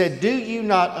 He said, do you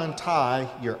not untie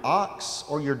your ox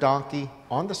or your donkey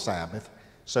on the Sabbath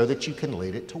so that you can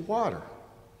lead it to water.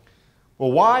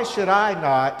 Well, why should I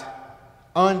not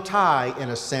untie, in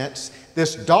a sense,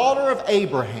 this daughter of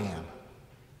Abraham,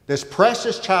 this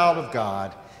precious child of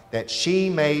God, that she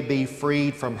may be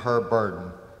freed from her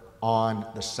burden on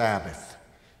the Sabbath?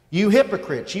 You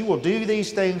hypocrites, you will do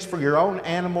these things for your own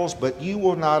animals, but you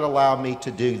will not allow me to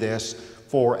do this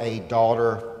for a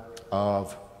daughter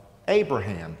of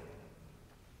Abraham.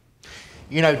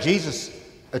 You know, Jesus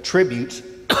attributes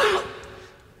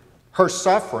her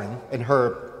suffering and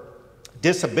her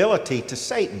disability to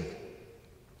Satan,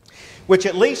 which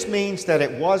at least means that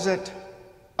it wasn't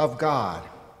of God.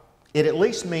 It at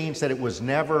least means that it was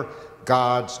never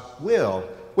God's will,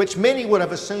 which many would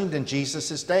have assumed in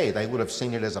Jesus' day. They would have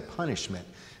seen it as a punishment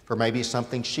for maybe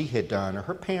something she had done or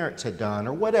her parents had done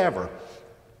or whatever.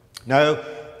 No,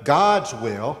 God's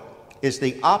will is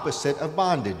the opposite of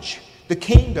bondage. The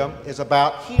kingdom is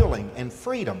about healing and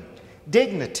freedom,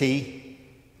 dignity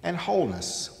and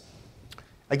wholeness.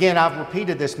 Again, I've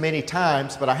repeated this many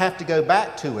times, but I have to go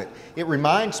back to it. It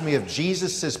reminds me of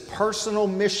Jesus' personal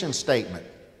mission statement,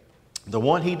 the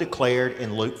one he declared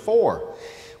in Luke 4,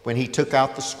 when he took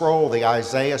out the scroll, the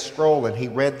Isaiah scroll, and he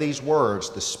read these words,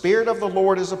 "The Spirit of the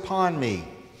Lord is upon me.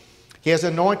 He has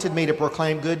anointed me to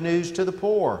proclaim good news to the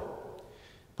poor,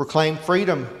 proclaim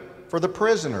freedom for the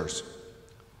prisoners,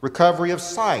 recovery of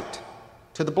sight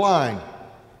to the blind,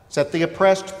 set the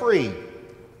oppressed free,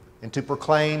 and to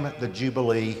proclaim the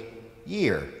Jubilee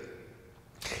year."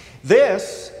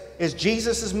 This is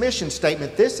Jesus' mission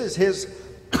statement. This is his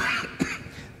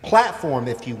platform,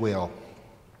 if you will.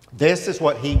 This is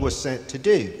what he was sent to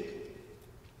do.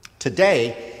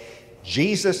 Today,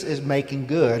 Jesus is making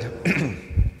good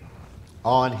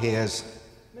on his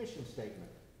mission statement.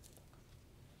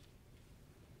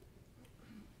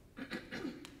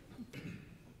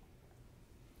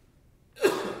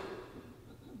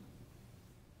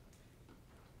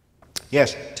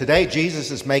 Yes, today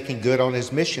Jesus is making good on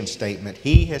his mission statement.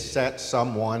 He has set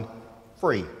someone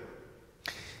free.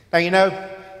 Now, you know,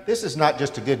 this is not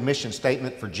just a good mission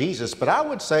statement for Jesus, but I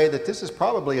would say that this is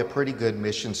probably a pretty good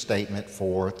mission statement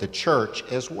for the church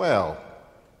as well.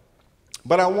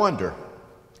 But I wonder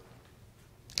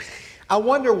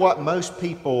what most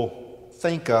people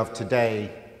think of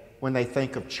today when they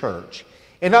think of church.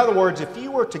 In other words, if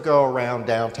you were to go around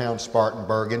downtown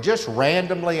Spartanburg and just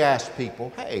randomly ask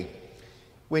people, hey,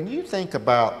 when you think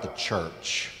about the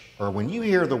church, or when you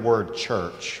hear the word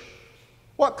church,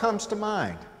 what comes to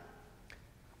mind?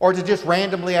 Or to just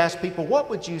randomly ask people, what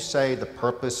would you say the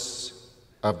purpose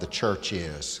of the church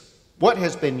is? What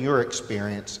has been your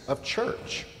experience of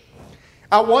church?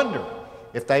 I wonder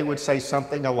if they would say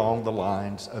something along the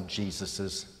lines of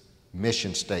Jesus'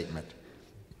 mission statement.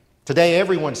 Today,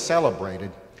 everyone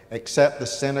celebrated except the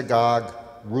synagogue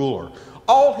ruler.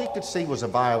 All he could see was a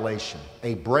violation,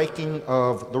 a breaking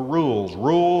of the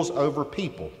rules over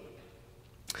people.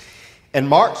 In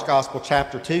Mark's Gospel,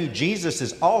 chapter 2, Jesus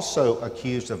is also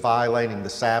accused of violating the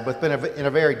Sabbath, but in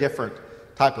a very different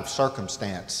type of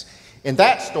circumstance. In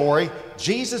that story,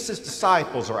 Jesus'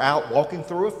 disciples are out walking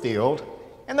through a field,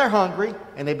 and they're hungry,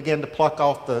 and they begin to pluck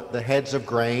off the heads of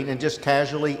grain and just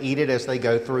casually eat it as they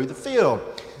go through the field.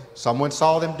 Someone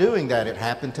saw them doing that. It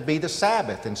happened to be the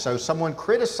Sabbath, and so someone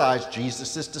criticized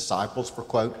Jesus' disciples for,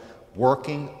 quote,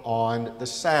 working on the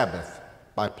Sabbath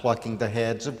by plucking the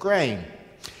heads of grain.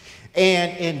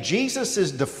 And in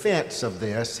Jesus' defense of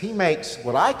this, he makes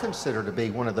what I consider to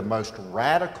be one of the most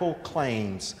radical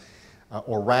claims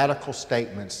or radical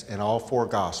statements in all four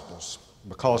Gospels,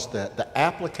 because the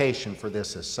application for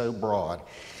this is so broad.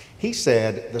 He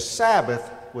said the Sabbath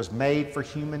was made for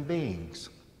human beings,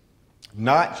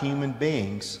 not human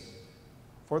beings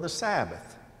for the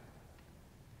Sabbath.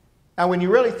 Now, when you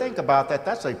really think about that,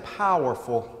 that's a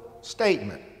powerful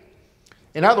statement.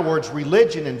 In other words,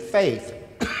 religion and faith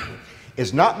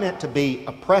is not meant to be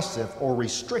oppressive or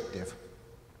restrictive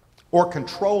or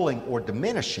controlling or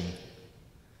diminishing,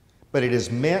 but it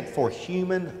is meant for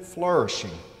human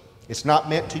flourishing. It's not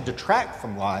meant to detract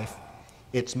from life,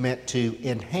 it's meant to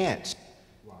enhance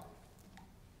life.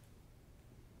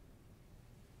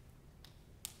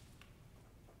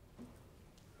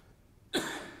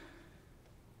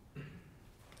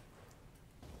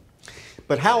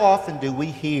 But how often do we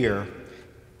hear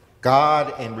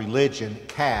God and religion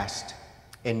cast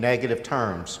in negative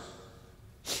terms?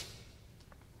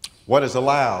 What is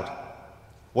allowed?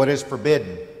 What is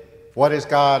forbidden? What is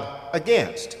God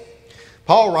against?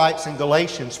 Paul writes in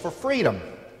Galatians, for freedom,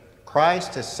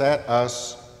 Christ has set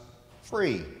us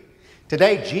free.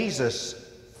 Today, Jesus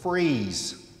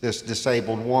frees this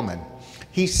disabled woman.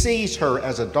 He sees her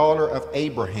as a daughter of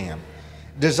Abraham,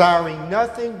 desiring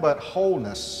nothing but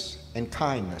wholeness and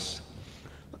kindness.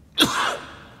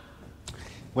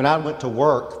 When I went to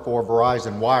work for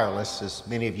Verizon Wireless, as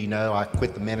many of you know, I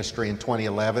quit the ministry in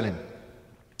 2011 and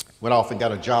went off and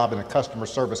got a job in a customer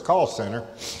service call center.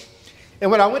 And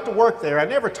when I went to work there, I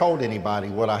never told anybody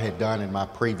what I had done in my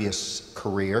previous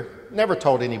career. Never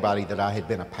told anybody that I had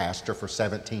been a pastor for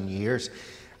 17 years.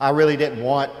 I really didn't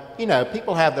want,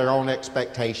 people have their own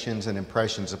expectations and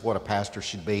impressions of what a pastor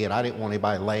should be, and I didn't want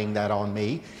anybody laying that on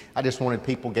me. I just wanted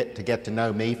people to get to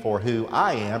know me for who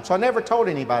I am. So I never told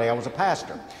anybody I was a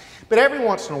pastor. But every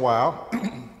once in a while,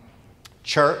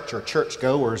 church or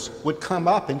churchgoers would come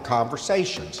up in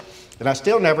conversations. And I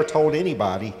still never told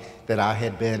anybody that I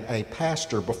had been a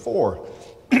pastor before.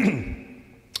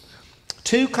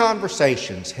 Two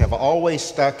conversations have always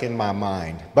stuck in my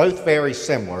mind, both very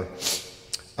similar,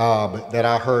 that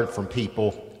I heard from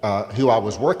people who I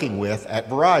was working with at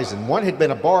Verizon. One had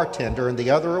been a bartender and the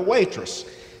other a waitress.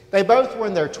 They both were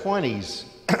in their 20s,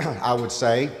 I would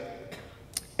say.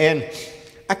 And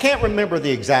I can't remember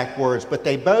the exact words, but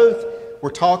they both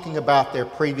were talking about their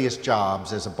previous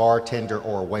jobs as a bartender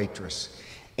or a waitress.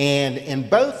 And in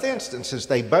both instances,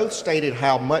 they both stated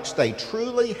how much they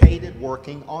truly hated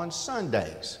working on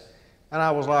Sundays. And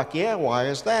I was like, yeah, why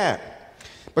is that?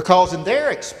 Because in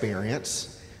their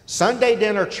experience, Sunday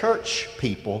dinner church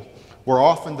people were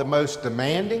often the most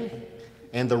demanding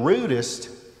and the rudest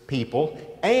people,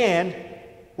 and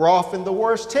were often the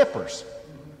worst tippers.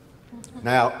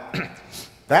 Now,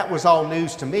 that was all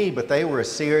news to me, but they were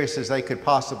as serious as they could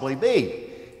possibly be.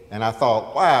 And I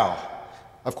thought, wow.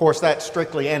 Of course, that's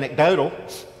strictly anecdotal.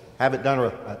 Haven't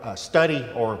done a study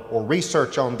or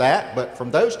research on that, but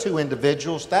from those two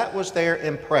individuals, that was their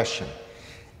impression.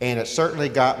 And it certainly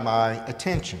got my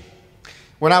attention.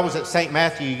 When I was at St.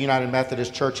 Matthew United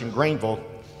Methodist Church in Greenville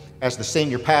as the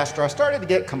senior pastor, I started to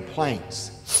get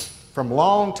complaints from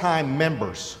longtime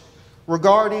members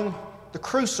regarding the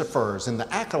crucifers and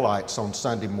the acolytes on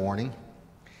Sunday morning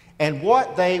and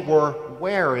what they were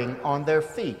wearing on their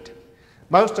feet.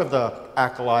 Most of the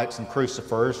acolytes and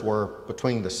crucifers were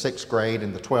between the 6th grade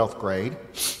and the 12th grade,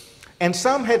 and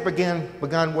some had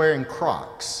begun wearing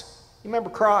Crocs. You remember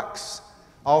Crocs?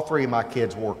 All three of my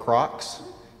kids wore Crocs.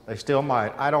 They still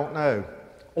might, I don't know.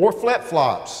 Or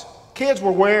flip-flops. Kids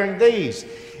were wearing these.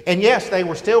 And yes, they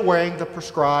were still wearing the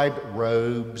prescribed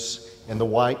robes and the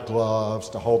white gloves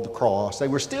to hold the cross. They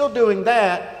were still doing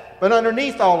that, but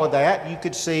underneath all of that, you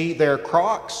could see their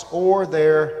Crocs or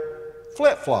their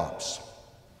flip-flops.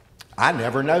 I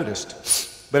never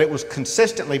noticed, but it was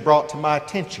consistently brought to my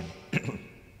attention.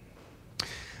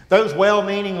 Those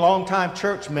well-meaning, long-time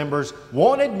church members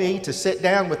wanted me to sit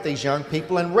down with these young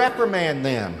people and reprimand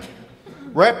them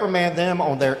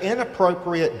on their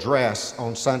inappropriate dress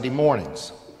on Sunday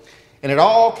mornings. And it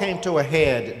all came to a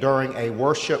head during a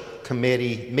worship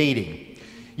committee meeting.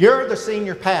 You're the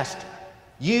senior pastor.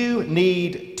 You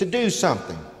need to do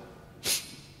something.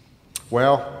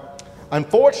 Well,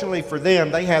 unfortunately for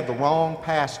them, they had the wrong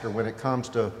pastor when it comes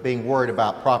to being worried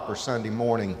about proper Sunday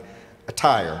morning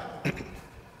attire.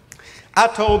 I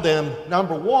told them,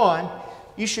 number one,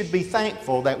 you should be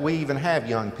thankful that we even have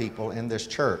young people in this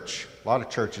church. A lot of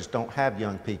churches don't have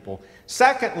young people.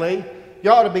 Secondly,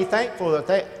 you ought to be thankful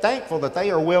that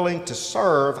they are willing to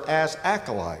serve as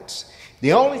acolytes.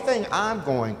 The only thing I'm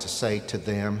going to say to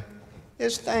them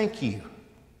is thank you.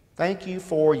 Thank you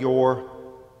for your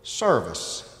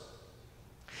service.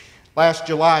 Last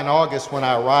July and August, when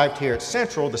I arrived here at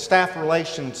Central, the Staff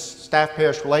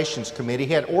Parish Relations Committee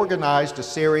had organized a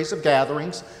series of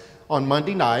gatherings on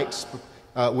Monday nights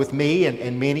with me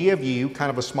and many of you, kind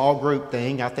of a small group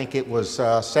thing. I think it was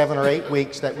 7 or 8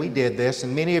 weeks that we did this,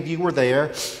 and many of you were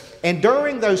there. And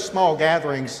during those small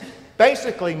gatherings,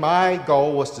 basically my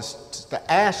goal was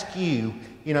to ask you,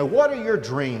 what are your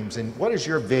dreams and what is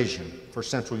your vision for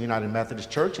Central United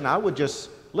Methodist Church? And I would just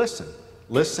listen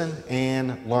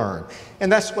and learn.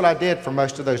 And that's what I did for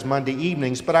most of those Monday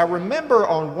evenings. But I remember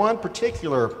on one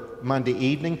particular Monday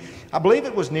evening, I believe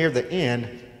it was near the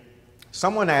end,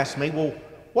 someone asked me, well,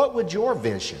 what would your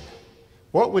vision,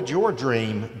 what would your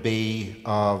dream be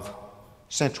of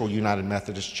Central United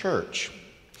Methodist Church?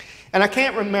 And I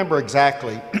can't remember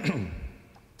exactly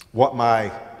what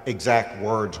my exact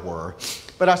words were,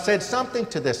 but I said something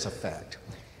to this effect.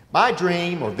 My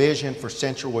dream or vision for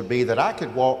Central would be that I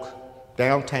could walk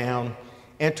downtown,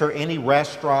 enter any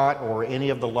restaurant or any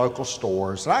of the local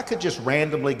stores, and I could just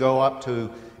randomly go up to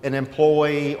an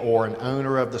employee or an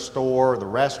owner of the store or the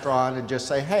restaurant and just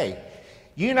say, hey,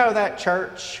 you know that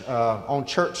church on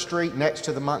Church Street next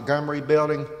to the Montgomery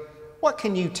building? What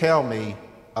can you tell me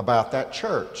about that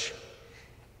church?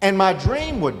 And my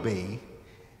dream would be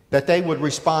that they would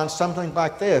respond something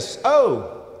like this: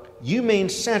 "Oh, you mean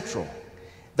Central.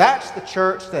 That's the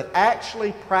church that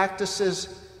actually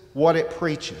practices what it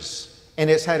preaches." And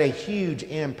it's had a huge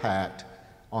impact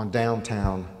on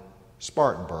downtown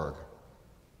Spartanburg.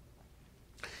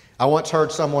 I once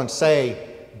heard someone say,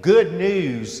 good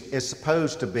news is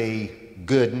supposed to be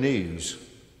good news.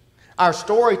 Our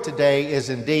story today is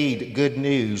indeed good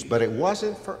news, but it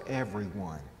wasn't for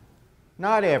everyone.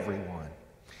 Not everyone.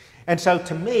 And so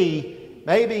to me,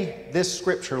 maybe this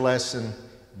scripture lesson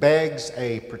begs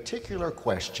a particular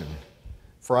question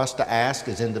for us to ask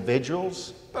as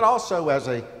individuals, but also as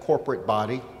a corporate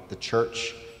body, the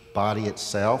church body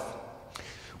itself.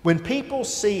 When people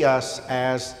see us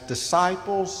as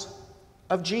disciples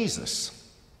of Jesus,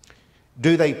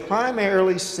 do they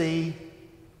primarily see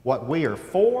what we are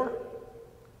for,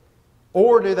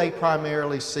 or do they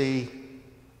primarily see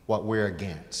what we're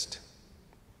against?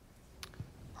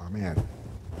 Amen.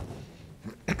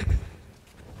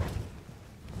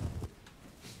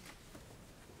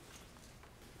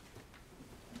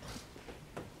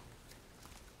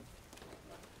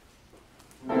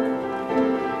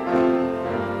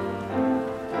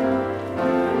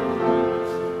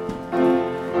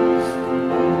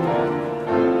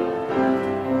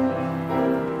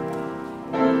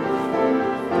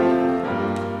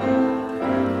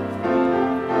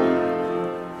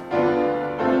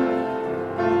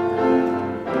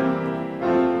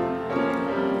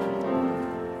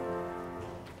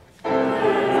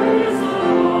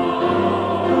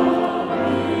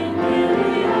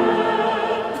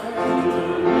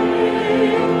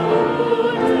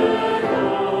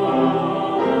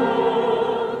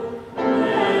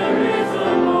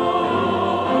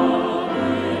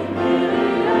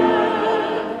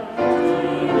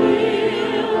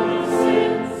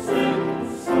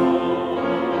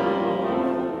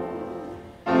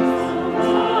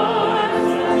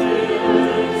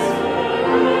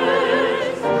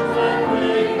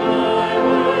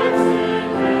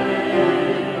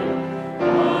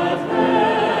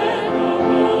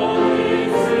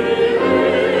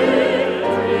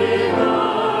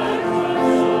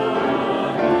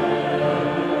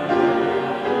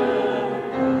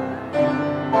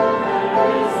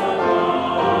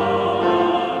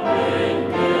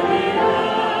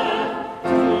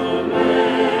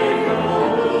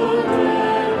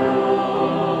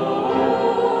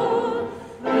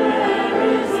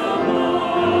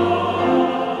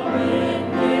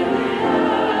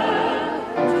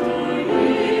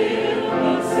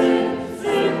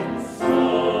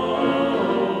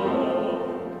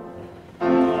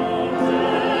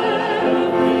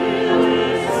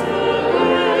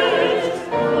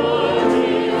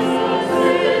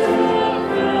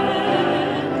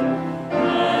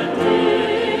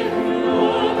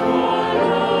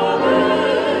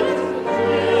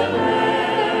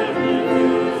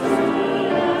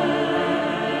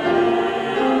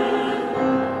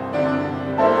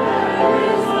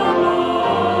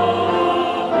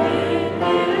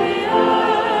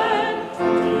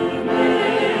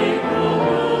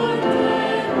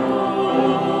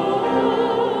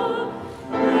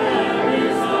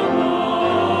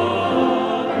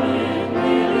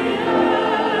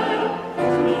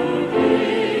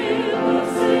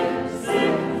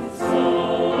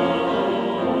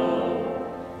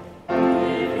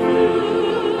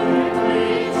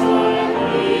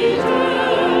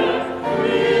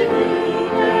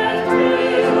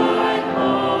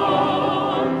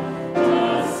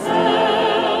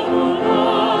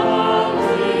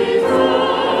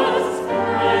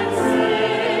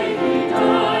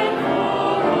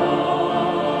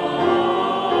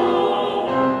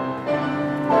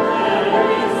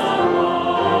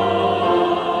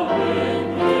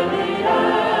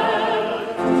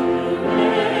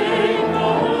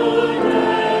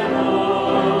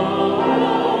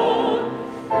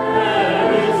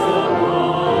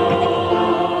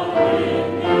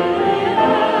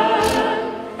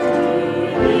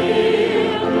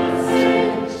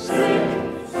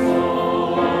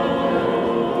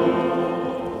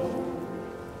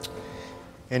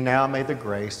 And now may the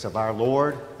grace of our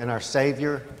Lord and our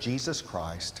Savior, Jesus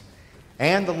Christ,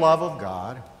 and the love of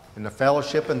God, and the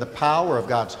fellowship and the power of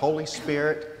God's Holy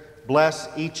Spirit bless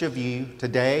each of you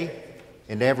today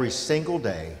and every single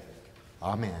day.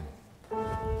 Amen.